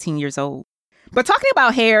like 19 years old. But talking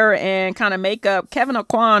about hair and kind of makeup, Kevin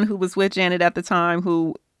Aquan, who was with Janet at the time,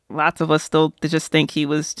 who lots of us still just think he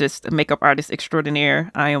was just a makeup artist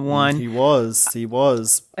extraordinaire. I am one. He was.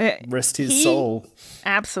 Rest his soul.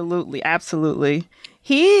 Absolutely.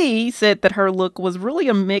 He said that her look was really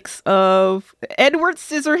a mix of Edward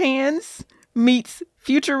Scissorhands meets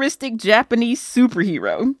futuristic Japanese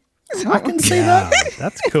superhero. I can see that.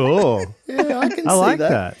 That's cool. Yeah, I can I see like that.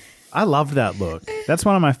 that. I love that look. That's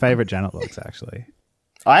one of my favorite Janet looks, actually.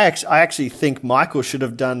 I actually think Michael should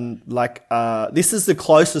have done this is the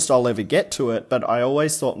closest I'll ever get to it, but I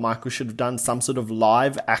always thought Michael should have done some sort of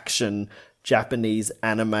live action Japanese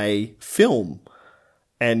anime film.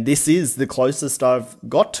 And this is the closest I've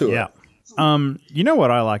got to it. Yeah. You know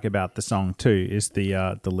what I like about the song too is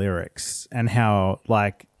the lyrics and how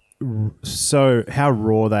how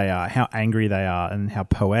raw they are, how angry they are, and how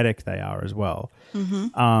poetic they are as well.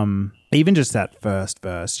 Mm-hmm. Even just that first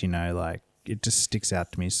verse, it just sticks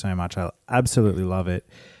out to me so much. I absolutely love it.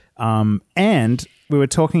 And we were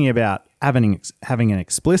talking about having an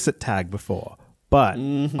explicit tag before, but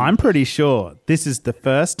I'm pretty sure this is the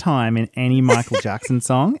first time in any Michael Jackson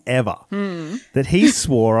song ever that he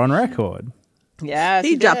swore on record. Yeah,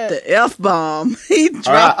 he dropped the F-bomb. He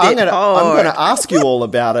dropped I'm it hard. I'm gonna ask you all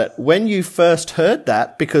about it. When you first heard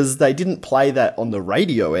that, because they didn't play that on the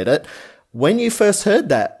radio edit, when you first heard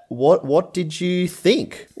that, what did you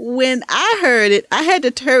think? When I heard it, I had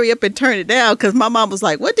to hurry up and turn it down because my mom was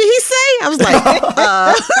like, "What did he say?" I was like,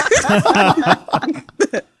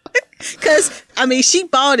 because, she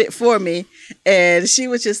bought it for me, and she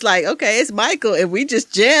was just like, okay, it's Michael, and we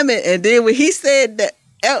just jam it. And then when he said that,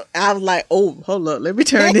 I was like, oh, hold up, let me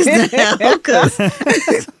turn this down. Because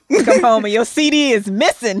come home and your CD is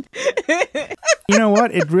missing. You know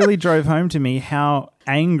what? It really drove home to me how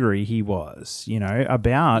angry he was,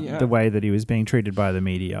 about the way that he was being treated by the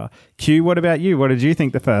media. Q, what about you? What did you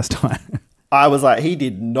think the first time? I was like, he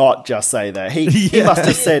did not just say that. He must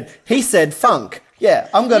have said, he said funk. Yeah,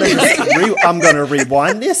 I'm gonna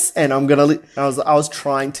rewind this, and I was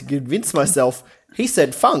trying to convince myself he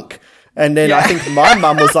said funk, and then I think my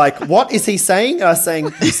mum was like, "What is he saying?" And I was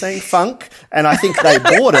saying, "He's saying funk," and I think they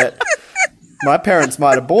bought it. My parents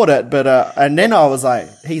might have bought it, but and then I was like,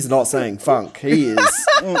 "He's not saying funk. He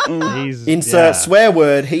is insert swear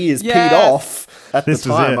word. He is peed off." at the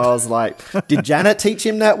time, I was like, did Janet teach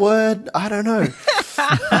him that word? I don't know.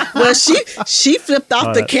 Well, she flipped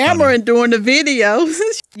off the camera and during the video.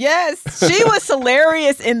 Yes, she was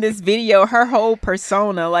hilarious in this video. Her whole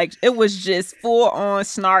persona, like, it was just full on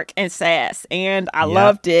snark and sass, and I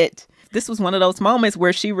loved it. This was one of those moments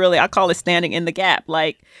where she really, I call it standing in the gap.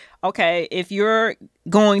 Like, okay, if you're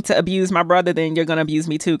going to abuse my brother, then you're going to abuse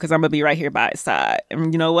me too, because I'm going to be right here by his side.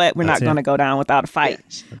 And you know what? We're not going to go down without a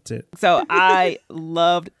fight. That's it. So I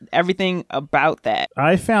loved everything about that.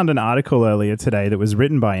 I found an article earlier today that was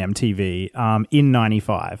written by MTV in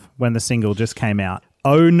 95 when the single just came out.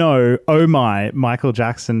 Oh no, oh my, Michael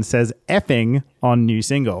Jackson says effing on new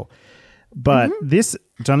single. But this,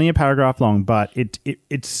 it's only a paragraph long, but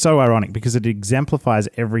it's so ironic because it exemplifies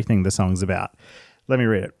everything the song's about. Let me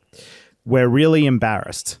read it. We're really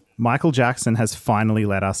embarrassed. Michael Jackson has finally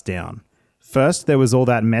let us down. First, there was all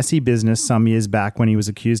that messy business some years back when he was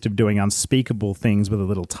accused of doing unspeakable things with a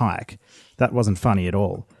little tyke. That wasn't funny at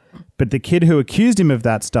all. But the kid who accused him of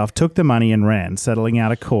that stuff took the money and ran, settling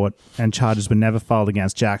out of court, and charges were never filed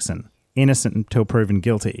against Jackson. Innocent until proven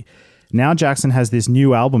guilty. Now Jackson has this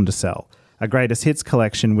new album to sell. A greatest hits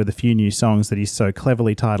collection with a few new songs that he's so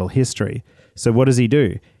cleverly titled History. So what does he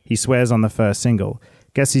do? He swears on the first single.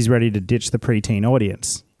 Guess he's ready to ditch the preteen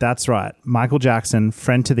audience. That's right. Michael Jackson,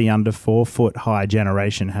 friend to the under 4 foot high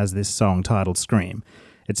generation, has this song titled Scream.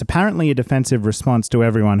 It's apparently a defensive response to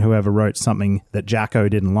everyone who ever wrote something that Jacko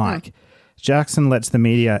didn't like. Jackson lets the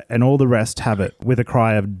media and all the rest have it with a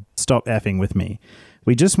cry of stop effing with me.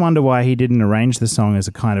 We just wonder why he didn't arrange the song as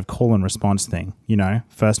a kind of call and response thing. You know,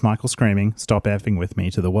 first Michael screaming, stop effing with me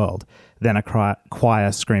to the world. Then a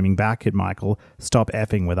choir screaming back at Michael, stop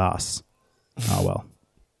effing with us. Oh, well.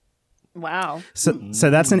 Wow. So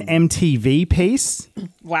that's an MTV piece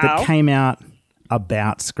that came out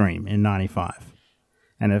about Scream in 95.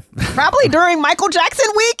 And if probably during Michael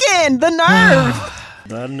Jackson weekend, the nerve.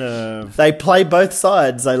 The nerve. They play both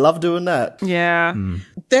sides. They love doing that. Yeah.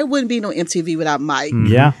 There wouldn't be no MTV without Mike.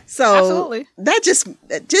 Yeah. So absolutely. That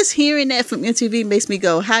just hearing that from MTV makes me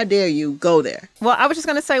go, how dare you go there? Well, I was just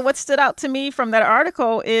going to say what stood out to me from that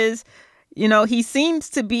article is, you know, he seems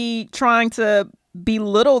to be trying to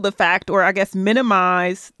belittle the fact, or I guess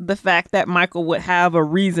minimize the fact that Michael would have a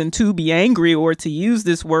reason to be angry or to use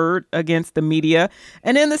this word against the media.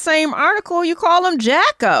 And in the same article, you call him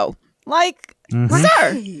Jacko. Like,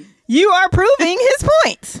 sir, you are proving his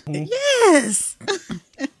point. Yes.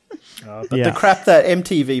 But the crap that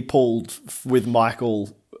MTV pulled with Michael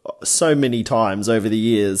so many times over the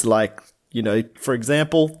years, like, you know, for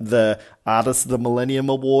example, the Artist of the Millennium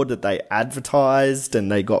Award that they advertised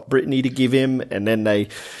and they got Britney to give him, and then they,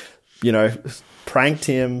 you know, pranked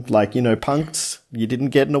him, like, you know, punked. You didn't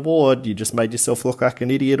get an award. You just made yourself look like an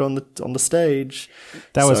idiot on the stage.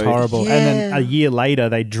 That was horrible. Yeah. And then a year later,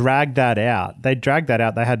 they dragged that out. They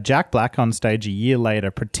had Jack Black on stage a year later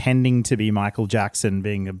pretending to be Michael Jackson,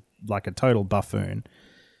 being like a total buffoon.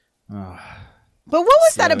 Oh. But what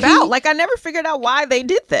was that about? Like, I never figured out why they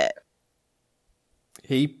did that.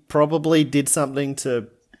 He probably did something to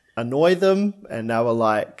annoy them, and they were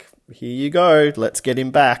like, here you go, let's get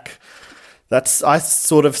him back. I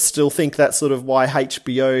sort of still think that's sort of why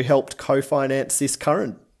HBO helped co-finance this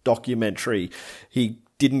current documentary. He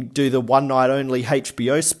didn't do the one night only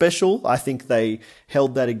HBO special. I think they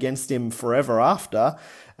held that against him forever after.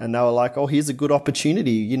 And they were like, oh, here's a good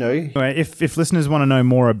opportunity, you know. If listeners want to know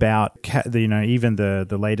more about, you know, even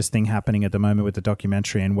the latest thing happening at the moment with the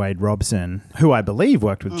documentary and Wade Robson, who I believe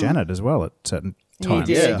worked with Janet as well at certain times.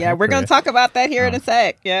 Yeah, we're going to talk about that here in a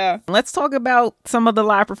sec. Yeah. Let's talk about some of the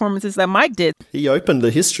live performances that Mike did. He opened the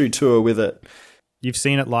history tour with it. You've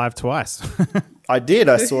seen it live twice. I did.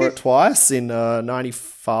 I saw it twice in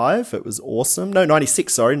 95. It was awesome. No,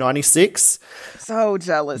 96, sorry. 96. So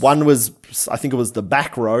jealous. One was, I think it was the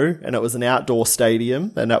back row, and it was an outdoor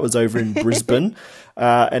stadium, and that was over in Brisbane.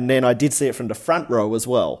 And then I did see it from the front row as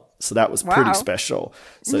well. So that was pretty special.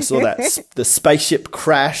 So I saw that the spaceship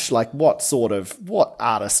crash. Like, what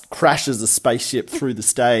artist crashes a spaceship through the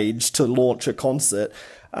stage to launch a concert?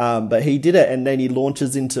 But he did it, and then he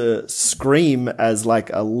launches into Scream as like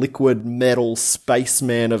a liquid metal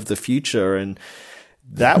spaceman of the future, and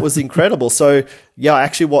that was incredible. So yeah, I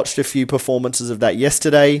actually watched a few performances of that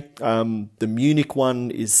yesterday. The Munich one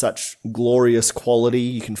is such glorious quality.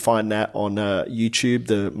 You can find that on YouTube,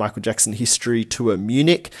 the Michael Jackson History Tour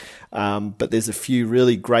Munich. But there's a few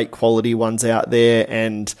really great quality ones out there,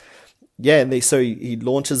 and yeah, so he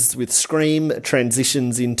launches with Scream,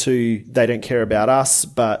 transitions into They Don't Care About Us,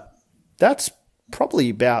 but that's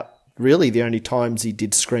probably about really the only times he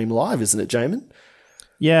did Scream live, isn't it, Jamon?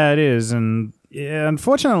 Yeah, it is. And Yeah,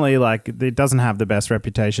 unfortunately, like it doesn't have the best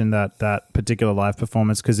reputation, that particular live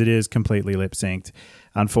performance, because it is completely lip synced.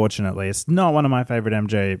 Unfortunately, it's not one of my favorite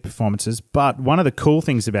MJ performances. But one of the cool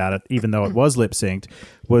things about it, even though it was lip synced,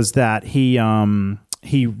 was that he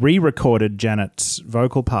re-recorded Janet's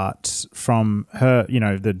vocal parts from her,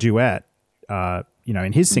 the duet,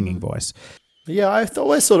 in his singing voice. Yeah, I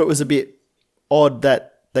always thought it was a bit odd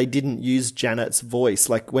that they didn't use Janet's voice.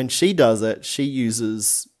 Like when she does it, she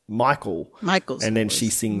uses Michael's and then voice. She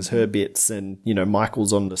sings her bits, and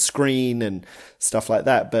Michael's on the screen and stuff like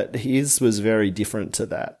that, but his was very different to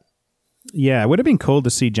that. Yeah, it would have been cool to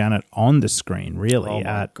see Janet on the screen, really. Oh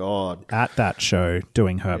my God. At that show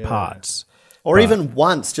doing her parts. Or even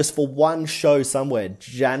once, just for one show somewhere,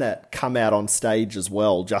 Janet come out on stage as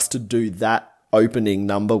well, just to do that opening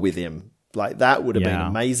number with him. Like, that would have been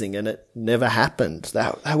amazing, and it never happened.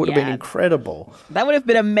 That would have been incredible. That would have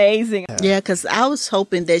been amazing. Yeah, because I was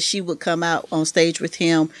hoping that she would come out on stage with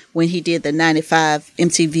him when he did the 95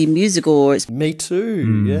 MTV Music Awards. Me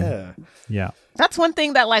too, yeah. Yeah. That's one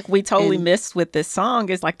thing that, like, we totally missed with this song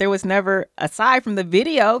is, like, there was never, aside from the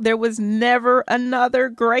video, there was never another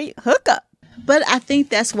great hookup. But I think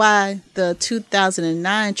that's why the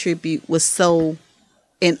 2009 tribute was so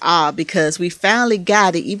in awe, because we finally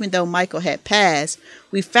got it. Even though Michael had passed,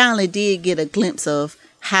 we finally did get a glimpse of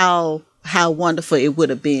how wonderful it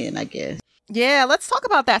would have been, I guess. Yeah, let's talk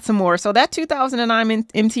about that some more. So that 2009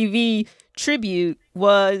 MTV tribute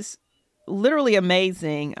was literally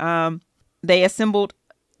amazing. They assembled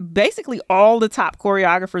basically all the top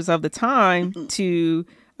choreographers of the time to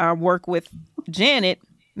work with Janet.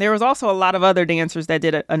 There was also a lot of other dancers that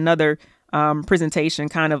did another presentation,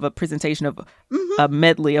 kind of a presentation of a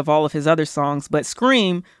medley of all of his other songs. But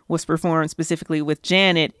Scream was performed specifically with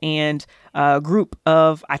Janet and a group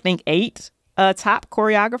of, I think, 8 top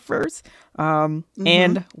choreographers.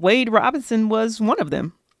 And Wade Robinson was one of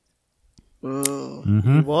them. He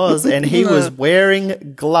was, and he was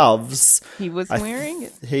wearing gloves. He was wearing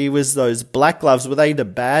it. He was those black gloves. Were they the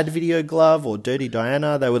Bad Video glove or Dirty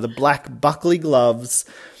Diana? They were the black Buckley gloves.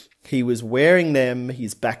 He was wearing them.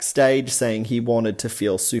 He's backstage saying he wanted to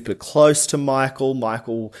feel super close to Michael.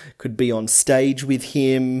 Michael could be on stage with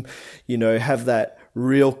him, have that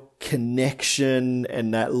real connection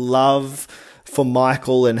and that love for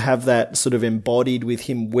Michael, and have that sort of embodied with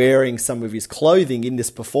him wearing some of his clothing in this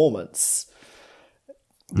performance.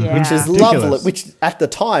 Yeah. Which is lovely, which at the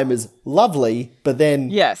time is lovely, but then,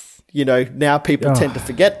 now people tend to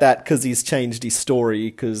forget that because he's changed his story,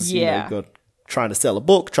 because, he got trying to sell a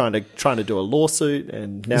book, trying to do a lawsuit,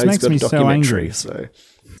 and now he's got a documentary. So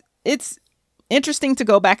it's interesting to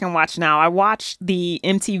go back and watch now. I watched the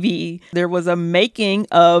MTV. There was a making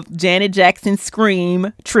of Janet Jackson's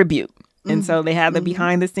Scream tribute. And so they had the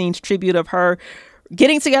behind the scenes tribute of her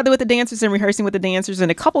getting together with the dancers and rehearsing with the dancers. And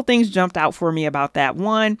a couple things jumped out for me about that.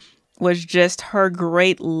 One was just her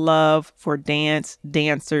great love for dancers,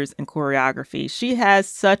 and choreography. She has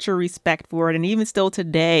such a respect for it. And even still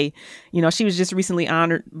today, she was just recently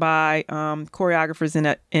honored by choreographers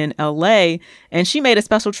in LA. And she made a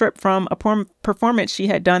special trip from a performance she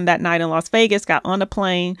had done that night in Las Vegas, got on a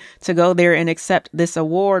plane to go there and accept this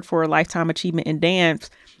award for a Lifetime Achievement in Dance.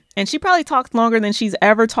 And she probably talked longer than she's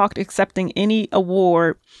ever talked accepting any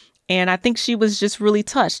award. And I think she was just really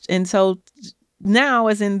touched. And so now,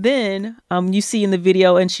 as in then, you see in the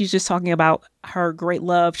video, and she's just talking about her great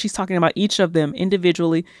love. She's talking about each of them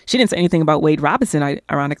individually. She didn't say anything about Wade Robinson,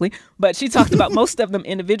 ironically, but she talked about most of them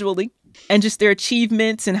individually, and just their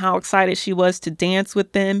achievements and how excited she was to dance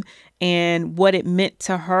with them, and what it meant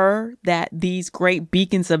to her that these great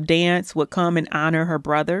beacons of dance would come and honor her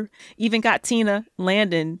brother. Even got Tina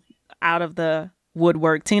Landon out of the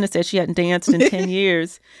woodwork. Tina said she hadn't danced in 10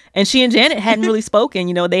 years, and she and Janet hadn't really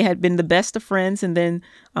spoken. They had been the best of friends, and then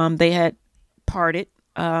they had parted,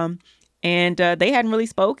 and they hadn't really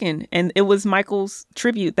spoken. And it was Michael's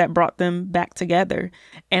tribute that brought them back together.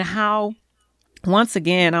 And how, once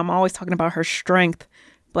again, I'm always talking about her strength,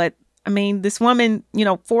 but I mean, this woman,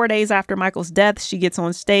 4 days after Michael's death, she gets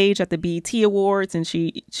on stage at the BET Awards, and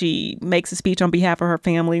she makes a speech on behalf of her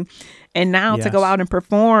family. And now to go out and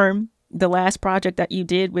perform the last project that you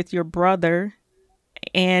did with your brother,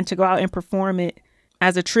 and to go out and perform it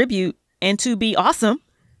as a tribute, and to be awesome.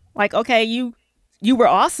 Like, okay, you were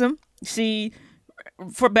awesome. She,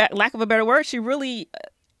 for lack of a better word, she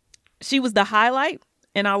was the highlight.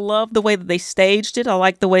 And I love the way that they staged it. I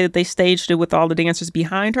like the way that they staged it with all the dancers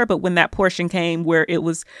behind her. But when that portion came where it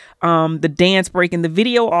was the dance break in the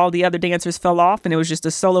video, all the other dancers fell off, and it was just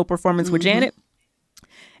a solo performance with Janet.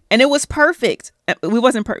 And it was perfect. We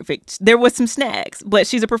wasn't perfect. There was some snags, but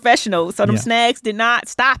she's a professional. So them snags did not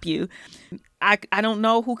stop you. I don't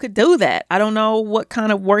know who could do that. I don't know what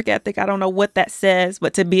kind of work ethic. I don't know what that says,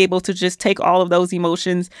 but to be able to just take all of those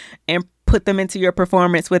emotions and put them into your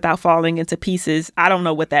performance without falling into pieces, I don't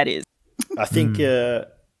know what that is. I think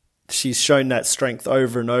she's shown that strength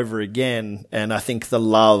over and over again. And I think the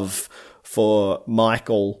love for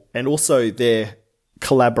Michael and also their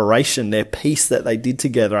collaboration, their piece that they did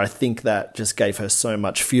together, I think that just gave her so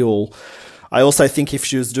much fuel. I also think if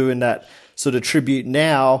she was doing that sort of tribute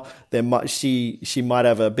now, she might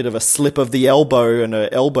have a bit of a slip of the elbow and her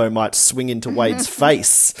elbow might swing into Wade's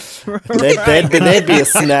face. There'd be a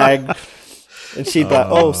snag. And she'd be like,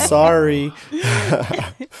 oh, sorry.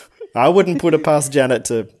 I wouldn't put it past Janet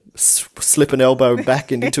to slip an elbow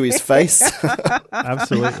back into his face.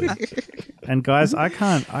 Absolutely. And guys, I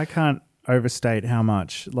can't overstate how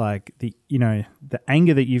much the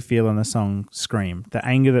anger that you feel in the song Scream, the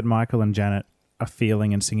anger that Michael and Janet are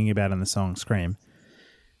feeling and singing about in the song Scream.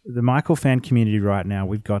 The Michael fan community right now,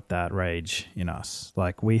 we've got that rage in us.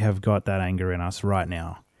 We have got that anger in us right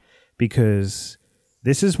now because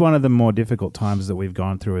this is one of the more difficult times that we've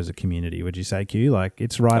gone through as a community. Would you say, Q?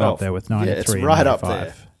 It's right up there with 93 it's right and 95.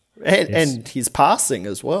 Up there. And his passing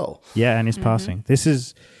as well. Yeah, and his passing.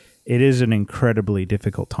 It is an incredibly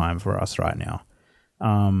difficult time for us right now.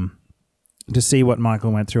 To see what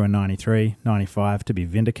Michael went through in 93, 95, to be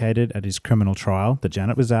vindicated at his criminal trial that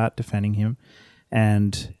Janet was at defending him,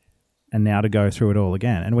 and now to go through it all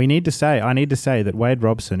again. And I need to say that Wade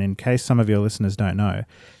Robson, in case some of your listeners don't know,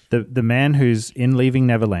 the man who's in Leaving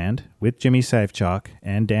Neverland with Jimmy Safechuck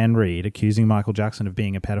and Dan Reed accusing Michael Jackson of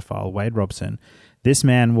being a pedophile, Wade Robson, this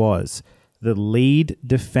man was the lead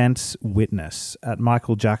defense witness at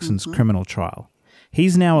Michael Jackson's criminal trial.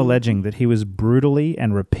 He's now alleging that he was brutally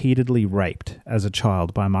and repeatedly raped as a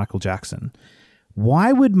child by Michael Jackson.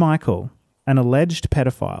 Why would Michael, an alleged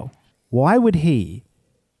pedophile, why would he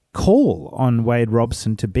call on Wade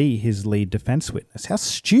Robson to be his lead defense witness? How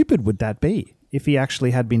stupid would that be if he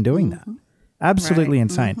actually had been doing that? Absolutely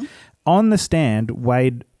insane. On the stand,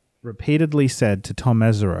 Wade repeatedly said to Tom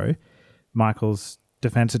Mesereau, Michael's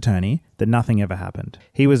defense attorney, that nothing ever happened.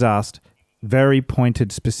 He was asked very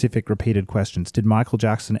pointed, specific, repeated questions. Did Michael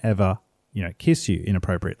Jackson ever, kiss you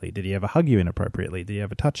inappropriately? Did he ever hug you inappropriately? Did he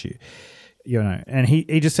ever touch you? And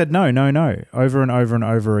he just said no, over and over and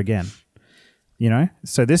over again.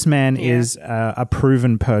 So this man is a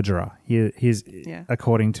proven perjurer. He's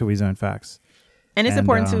according to his own facts. And it's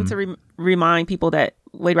important to remind people that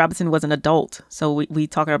Wade Robinson was an adult. So we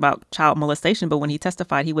talk about child molestation, but when he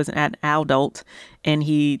testified, he was an adult, and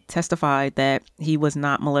he testified that he was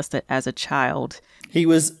not molested as a child. He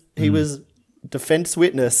was defense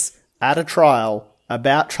witness at a trial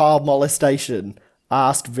about child molestation,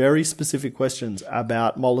 asked very specific questions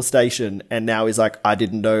about molestation, and now he's like, I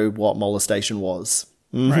didn't know what molestation was.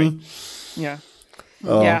 Right. Yeah.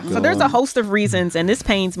 Oh, yeah. God. So there's a host of reasons, and this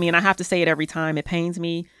pains me, and I have to say it every time. It pains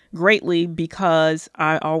me greatly because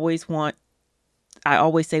I always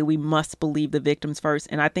say we must believe the victims first.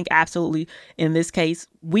 And I think absolutely in this case,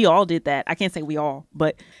 we all did that. I can't say we all,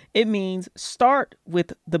 but it means start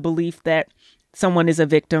with the belief that someone is a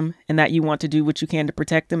victim and that you want to do what you can to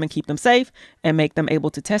protect them and keep them safe and make them able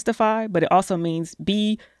to testify. But it also means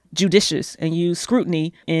be judicious and use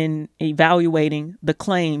scrutiny in evaluating the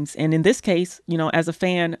claims. And in this case, as a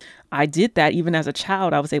fan, I did that. Even as a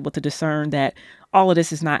child, I was able to discern that all of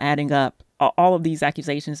this is not adding up. All of these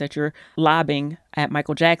accusations that you're lobbing at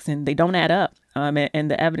Michael Jackson, they don't add up.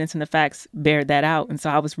 And the evidence and the facts bear that out. And so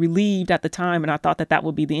I was relieved at the time, and I thought that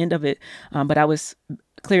would be the end of it. But I was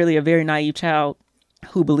clearly a very naive child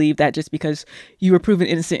who believed that just because you were proven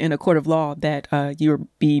innocent in a court of law, that you would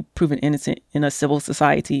be proven innocent in a civil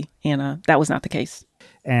society. And that was not the case.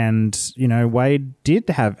 And, Wade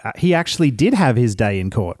he actually did have his day in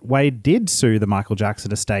court. Wade did sue the Michael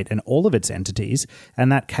Jackson estate and all of its entities,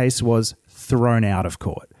 and that case was thrown out of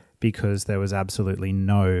court because there was absolutely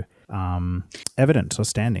no evidence or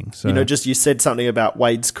standing. So, you said something about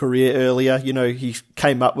Wade's career earlier. He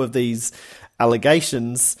came up with these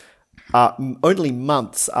allegations only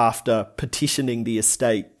months after petitioning the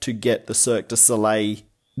estate to get the Cirque du Soleil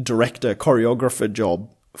director, choreographer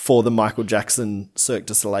job for the Michael Jackson Cirque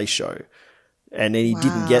du Soleil show. And then he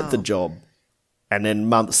didn't get the job. And then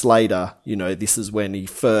months later, this is when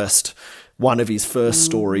one of his first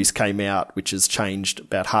stories came out, which has changed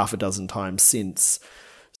about half a dozen times since.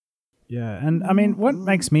 Yeah. And I mean, what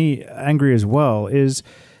makes me angry as well is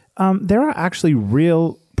there are actually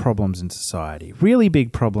real problems in society, really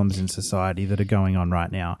big problems in society that are going on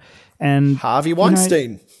right now. And Harvey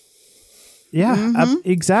Weinstein.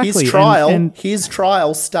 Exactly. His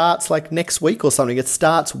trial starts like next week or something. It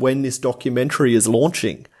starts when this documentary is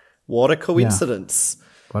launching. What a coincidence. Yeah.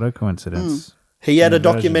 What a coincidence. He had a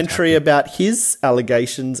documentary about his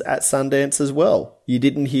allegations at Sundance as well. You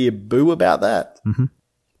didn't hear boo about that? Mm-hmm.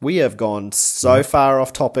 We have gone so far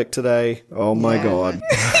off topic today. Oh, my God.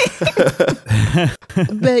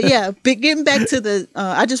 But yeah, getting back to the,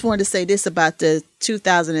 I just wanted to say this about the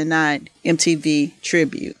 2009 MTV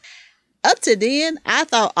tribute. Up to then, I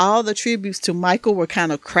thought all the tributes to Michael were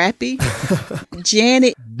kind of crappy.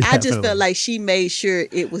 Janet, I just felt like she made sure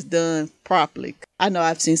it was done properly. I know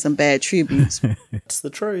I've seen some bad tributes. It's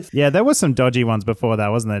the truth. Yeah, there were some dodgy ones before that,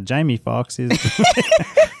 wasn't there? Jamie Foxx is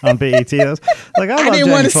on BET. I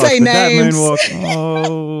didn't want to say names.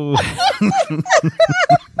 Oh.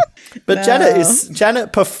 But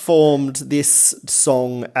Janet performed this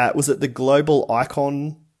song at, was it the Global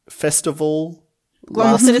Icon Festival?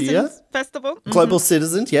 Global Citizens Festival. Mm-hmm. Global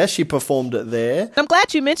Citizens, yeah, she performed it there. I'm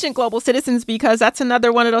glad you mentioned Global Citizens because that's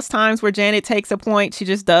another one of those times where Janet takes a point. She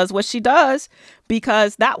just does what she does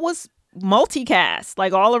because that was multicast,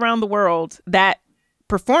 like all around the world, that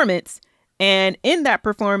performance. And in that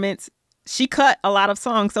performance, she cut a lot of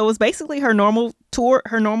songs. So it was basically her normal tour,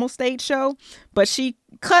 her normal stage show, but she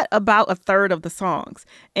cut about a third of the songs.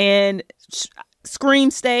 And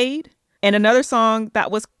Scream stayed. And another song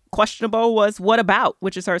that was questionable was What About,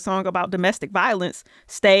 which is her song about domestic violence,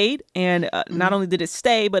 stayed. And not only did it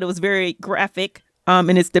stay, but it was very graphic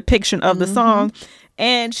in its depiction of the song.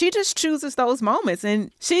 And she just chooses those moments.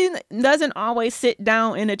 And she doesn't always sit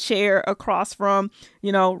down in a chair across from,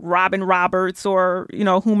 Robin Roberts or,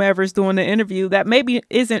 whomever's doing the interview. That maybe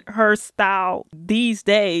isn't her style these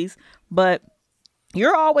days, but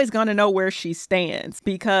you're always going to know where she stands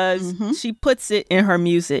because she puts it in her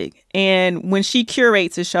music. And when she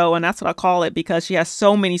curates a show, and that's what I call it because she has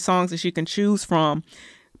so many songs that she can choose from.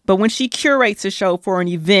 But when she curates a show for an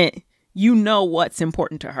event, you know what's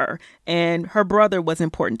important to her. And her brother was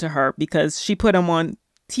important to her because she put him on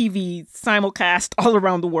TV simulcast all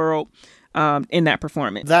around the world in that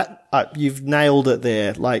performance. That you've nailed it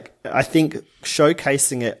there. Like, I think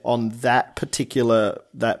showcasing it on that particular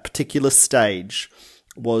stage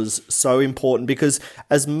was so important because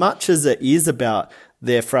as much as it is about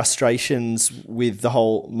their frustrations with the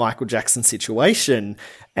whole Michael Jackson situation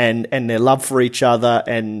and their love for each other,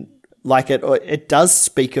 and like it does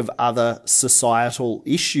speak of other societal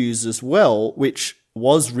issues as well, which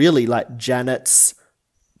was really like Janet's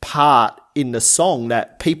part in the song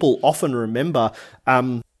that people often remember.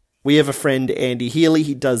 We have a friend, Andy Healy.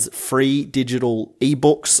 He does free digital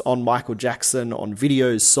ebooks on Michael Jackson, on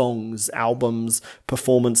videos, songs, albums,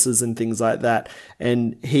 performances, and things like that.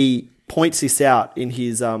 And he points this out in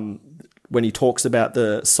his when he talks about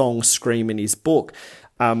the song Scream in his book.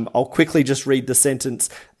 I'll quickly just read the sentence.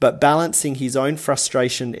 But balancing his own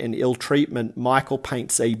frustration and ill treatment, Michael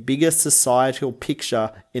paints a bigger societal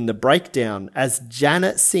picture in the breakdown as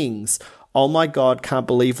Janet sings, "Oh my God, can't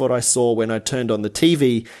believe what I saw when I turned on the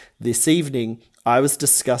TV this evening. I was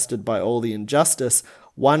disgusted by all the injustice.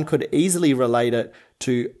 One could easily relate it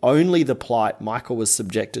to only the plight Michael was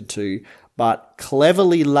subjected to, but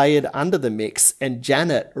cleverly layered under the mix." And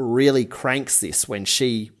Janet really cranks this when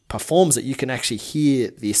she performs it. You can actually hear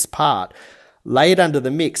this part. Laid under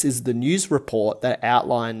the mix is the news report that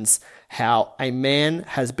outlines how a man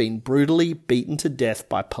has been brutally beaten to death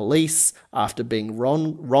by police after being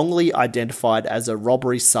wrongly identified as a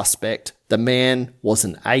robbery suspect. The man was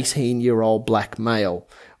an 18-year-old black male,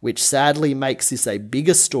 which sadly makes this a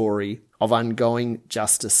bigger story of ongoing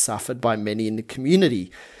justice suffered by many in the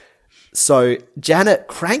community. So Janet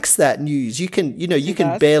cranks that news. You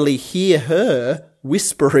can barely hear her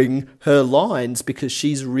whispering her lines because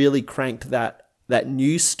she's really cranked that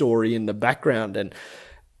news story in the background. And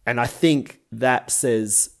I think that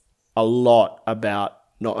says a lot about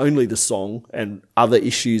not only the song and other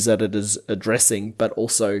issues that it is addressing, but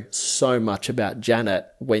also so much about Janet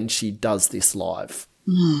when she does this live.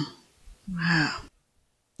 Wow.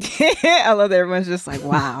 I love that everyone's just like,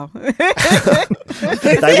 wow. They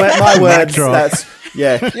weren't my words. That's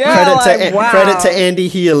credit to Andy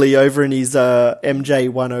Healy over in his MJ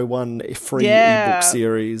 101 free ebook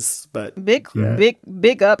series. But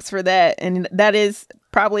big ups for that. And that is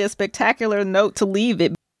probably a spectacular note to leave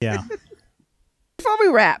it. Yeah. Before we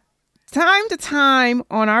wrap, time to time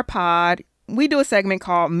on our pod, we do a segment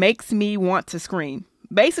called Makes Me Want to Scream.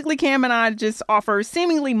 Basically, Kam and I just offer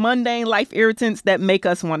seemingly mundane life irritants that make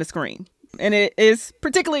us want to scream. And it is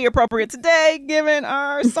particularly appropriate today, given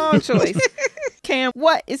our song choice. Kam,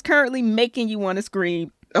 what is currently making you want to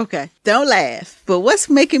scream Okay, don't laugh. But what's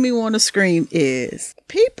making me want to scream is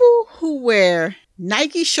people who wear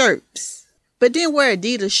Nike shirts, but then wear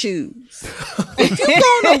Adidas shoes. If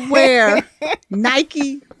you're going to wear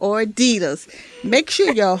Nike or Adidas, make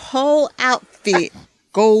sure your whole outfit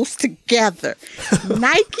goes together.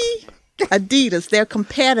 Nike, Adidas, they're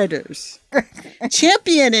competitors.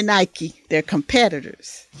 Champion and Nike, they're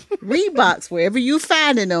competitors. Reeboks, wherever you're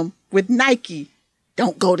finding them with Nike,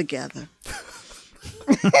 don't go together.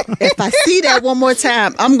 If I see that one more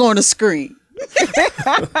time, I'm going to scream.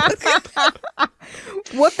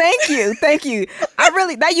 Well, thank you.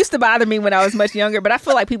 That used to bother me when I was much younger, but I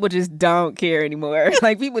feel like people just don't care anymore.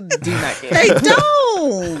 Like, people do not care. They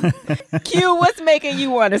don't. Q, what's making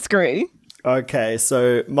you want to scream? Okay,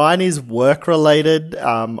 so mine is work related.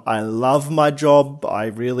 I love my job. I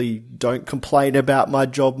really don't complain about my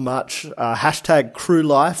job much. Hashtag crew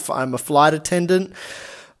life. I'm a flight attendant.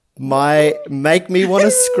 My make me want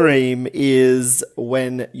to scream is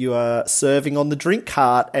when you are serving on the drink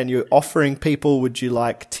cart and you're offering people, would you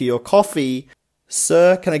like tea or coffee?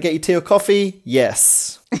 Sir, can I get you tea or coffee?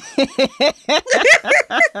 Yes.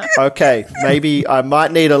 Okay, maybe I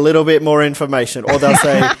might need a little bit more information. Or they'll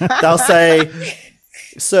say,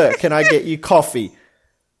 sir, can I get you coffee?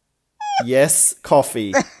 Yes,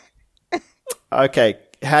 coffee. Okay,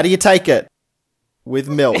 how do you take it? With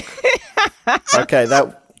milk. Okay,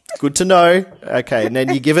 good to know. Okay, and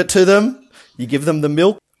then you give it to them. You give them the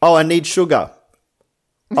milk. Oh, I need sugar.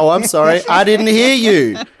 Oh, I'm sorry. I didn't hear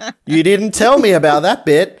you. You didn't tell me about that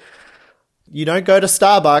bit. You don't go to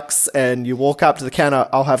Starbucks and you walk up to the counter,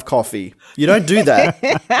 I'll have coffee. You don't do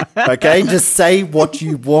that. Okay? Just say what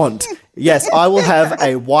you want. Yes, I will have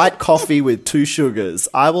a white coffee with 2 sugars.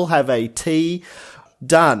 I will have a tea.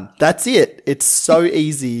 Done. That's it. It's so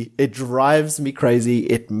easy. It drives me crazy.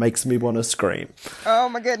 It makes me want to scream. Oh,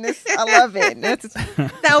 my goodness. I love it.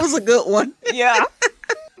 That was a good one. Yeah.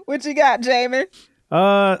 What you got, Jamon?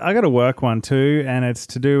 I got a work one too, and it's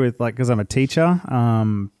to do with, like, because I'm a teacher.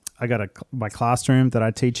 I got my classroom that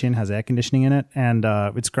I teach in has air conditioning in it, and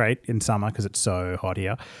it's great in summer because it's so hot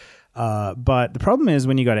here. But the problem is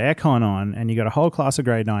when you got aircon on and you got a whole class of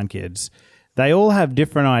grade 9 kids, they all have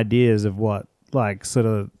different ideas of what, like, sort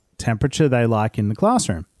of temperature they like in the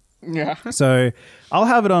classroom. Yeah. So I'll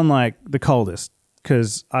have it on, like, the coldest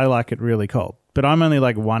because I like it really cold. But I'm only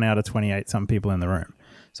like 1 out of 28 some people in the room.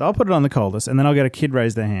 So I'll put it on the coldest, and then I'll get a kid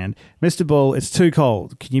raise their hand. Mr. Bull, it's too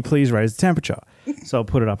cold. Can you please raise the temperature? So I'll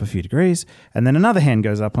put it up a few degrees, and then another hand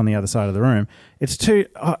goes up on the other side of the room. It's too...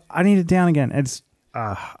 I need it down again.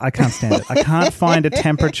 I can't stand it. I can't find a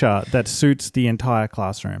temperature that suits the entire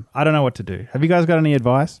classroom. I don't know what to do. Have you guys got any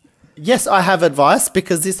advice? Yes, I have advice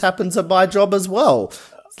because this happens at my job as well.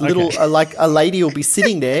 Like a lady will be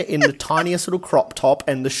sitting there in the tiniest little crop top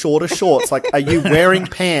and the shorter shorts. Like, are you wearing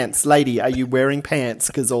pants, lady? Are you wearing pants?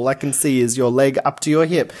 Because all I can see is your leg up to your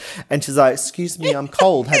hip. And she's like, excuse me, I'm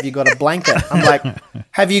cold. Have you got a blanket? I'm like,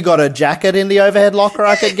 have you got a jacket in the overhead locker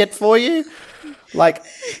I could get for you? Like,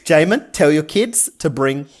 Jamon, tell your kids to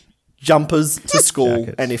bring jumpers to school.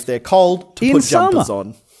 Jackets. And if they're cold, to put jumpers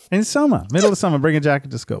on. In summer, middle of summer, bring a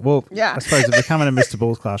jacket to school. Well, yeah. I suppose if they're coming to Mr.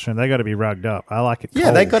 Bull's classroom, they got to be rugged up. I like it cold.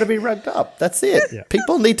 Yeah, they got to be rugged up. That's it. Yeah.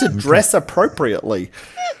 People need to dress appropriately.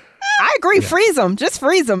 I agree. Yeah. Freeze them. Just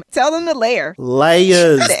freeze them. Tell them to layer.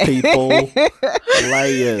 Layers, people.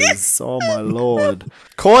 Layers. Oh, my Lord.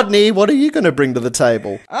 Courtney, what are you going to bring to the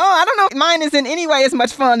table? Oh, I don't know if mine is in any way as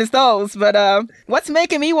much fun as those, but what's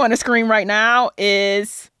making me want to scream right now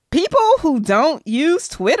is people who don't use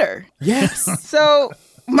Twitter. Yes. So...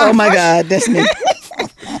 Oh my God, that's me.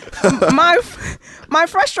 My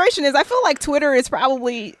frustration is I feel like Twitter is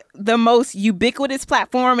probably the most ubiquitous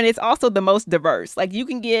platform, and it's also the most diverse. Like, you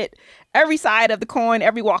can get every side of the coin,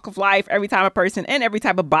 every walk of life, every type of person, and every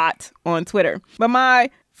type of bot on Twitter. But my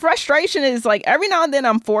frustration is, like, every now and then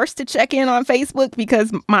I'm forced to check in on Facebook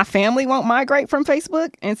because my family won't migrate from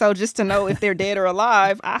Facebook. And so just to know if they're dead or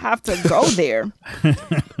alive, I have to go there.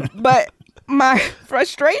 But my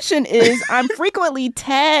frustration is I'm frequently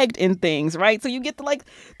tagged in things, right? So you get the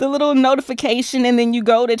little notification, and then you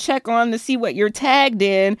go to check on to see what you're tagged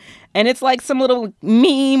in, and it's like some little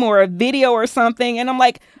meme or a video or something, and I'm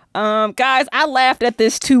like, guys, I laughed at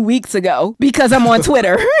this 2 weeks ago because I'm on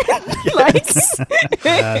Twitter.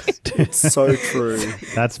 It's so true.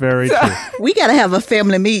 That's very true. We got to have a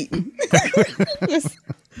family meeting.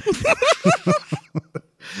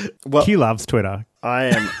 Well, he loves Twitter. I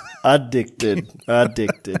am addicted.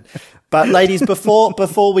 But ladies,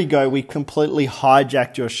 before we go, we completely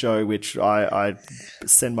hijacked your show, which I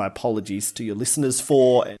send my apologies to your listeners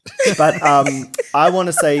for. But I want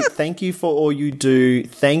to say thank you for all you do.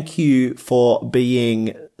 Thank you for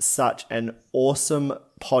being such an awesome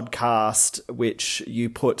podcast, which you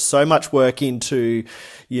put so much work into.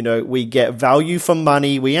 You know, we get value for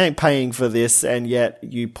money. We ain't paying for this, and yet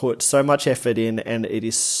you put so much effort in, and it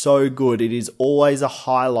is so good. It is always a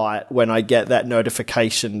highlight when I get that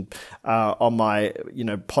notification on my,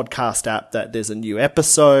 podcast app that there's a new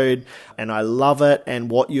episode, and I love it.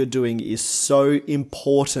 And what you're doing is so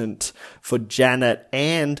important for Janet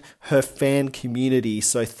and her fan community.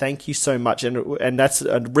 So thank you so much. And that's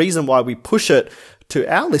a reason why we push it to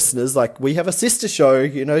our listeners. Like, we have a sister show,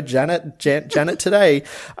 Janet Today,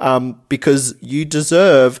 because you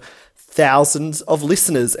deserve thousands of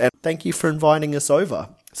listeners. And thank you for inviting us over.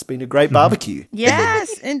 It's been a great barbecue.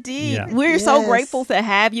 Yes, indeed. Yeah. We're so grateful to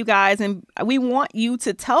have you guys, and we want you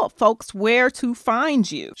to tell folks where to find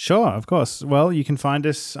you. Sure, of course. Well, you can find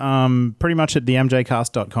us pretty much at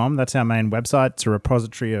themjcast.com. That's our main website. It's a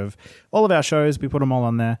repository of all of our shows. We put them all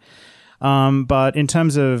on there. But in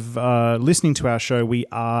terms of listening to our show, we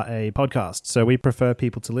are a podcast. So we prefer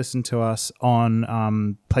people to listen to us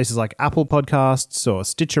on places like Apple Podcasts or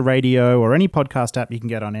Stitcher Radio or any podcast app you can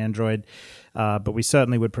get on Android. But we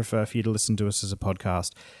certainly would prefer for you to listen to us as a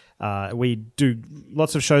podcast. We do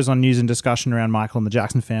lots of shows on news and discussion around Michael and the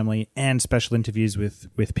Jackson family, and special interviews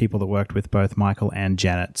with people that worked with both Michael and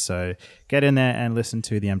Janet. So get in there and listen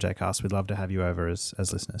to the MJ Cast. We'd love to have you over as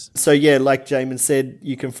listeners. So yeah, like Jamon said,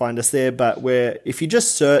 you can find us there, but if you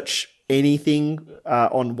just search anything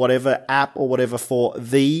on whatever app or whatever for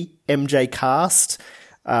the MJ Cast,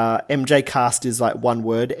 MJ Cast is like one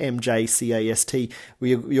word, MJCAST.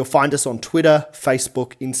 You'll find us on Twitter,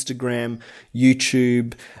 Facebook, Instagram,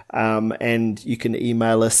 YouTube, and you can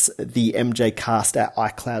email us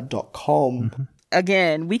themjcast@icloud.com. Mm-hmm.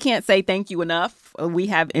 Again, we can't say thank you enough. We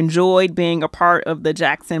have enjoyed being a part of the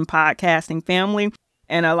Jackson podcasting family.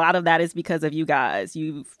 And a lot of that is because of you guys.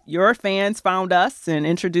 Your fans found us and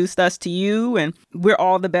introduced us to you, and we're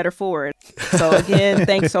all the better for it. So again,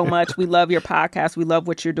 thanks so much. We love your podcast. We love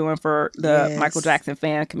what you're doing for the Michael Jackson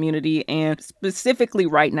fan community. And specifically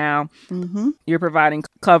right now, you're providing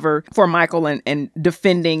cover for Michael and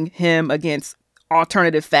defending him against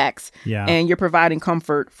alternative facts. Yeah. And you're providing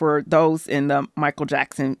comfort for those in the Michael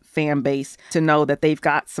Jackson fan base to know that they've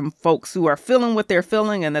got some folks who are feeling what they're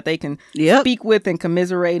feeling and that they can speak with and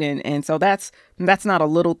commiserate. And so that's not a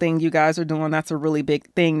little thing you guys are doing. That's a really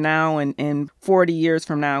big thing now. And 40 years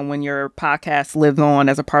from now, when your podcast lives on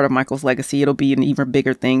as a part of Michael's legacy, it'll be an even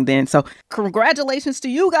bigger thing then. So congratulations to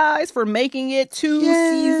you guys for making it to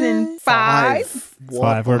season 5.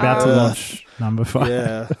 We're about to launch number 5.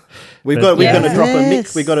 Yeah. We're going to drop a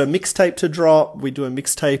mix. We got a mixtape to drop. We do a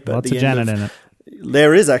mixtape at Lots the of end. Janet in it.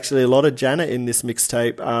 There is actually a lot of Janet in this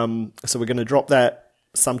mixtape. So we're going to drop that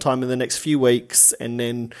sometime in the next few weeks, and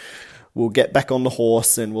then we'll get back on the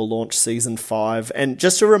horse and we'll launch season 5. And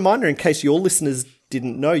just a reminder, in case your listeners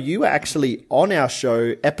didn't know, you were actually on our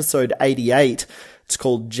show, episode 88. It's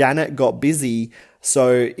called Janet Got Busy.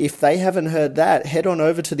 So if they haven't heard that, head on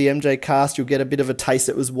over to the MJ Cast. You'll get a bit of a taste.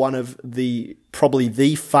 It was one of probably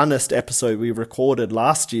the funnest episode we recorded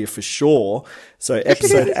last year for sure. So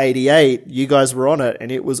episode 88, you guys were on it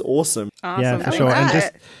and it was awesome. Yeah, for sure.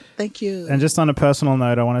 And thank you. And just on a personal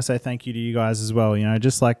note, I want to say thank you to you guys as well.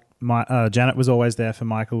 Just like Janet was always there for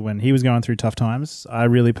Michael when he was going through tough times. I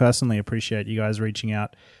really personally appreciate you guys reaching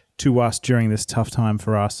out to us during this tough time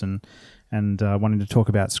for us and wanting to talk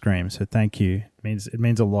about Scream. So thank you. It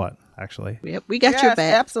means a lot, actually. Yep, we got your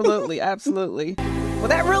back. Absolutely, absolutely. Well,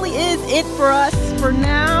 that really is it for us for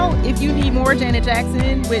now. If you need more Janet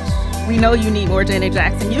Jackson, which we know you need more Janet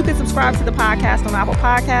Jackson, you can subscribe to the podcast on Apple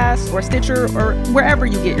Podcasts or Stitcher or wherever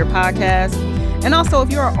you get your podcasts. And also,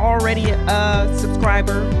 if you are already a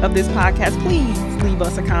subscriber of this podcast, please leave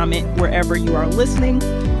us a comment wherever you are listening.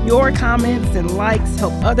 Your comments and likes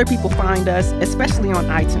help other people find us, especially on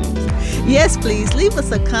iTunes. Yes, please leave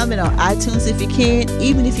us a comment on iTunes if you can,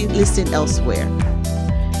 even if you listen elsewhere.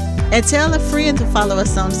 And tell a friend to follow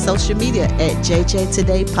us on social media at JJ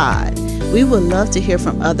Today Pod. We would love to hear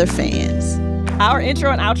from other fans. Our intro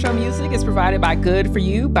and outro music is provided by Good For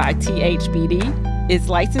You by THBD. It's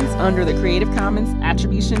licensed under the Creative Commons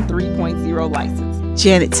Attribution 3.0 license.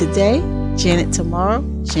 Janet today, Janet tomorrow,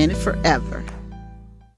 Janet forever.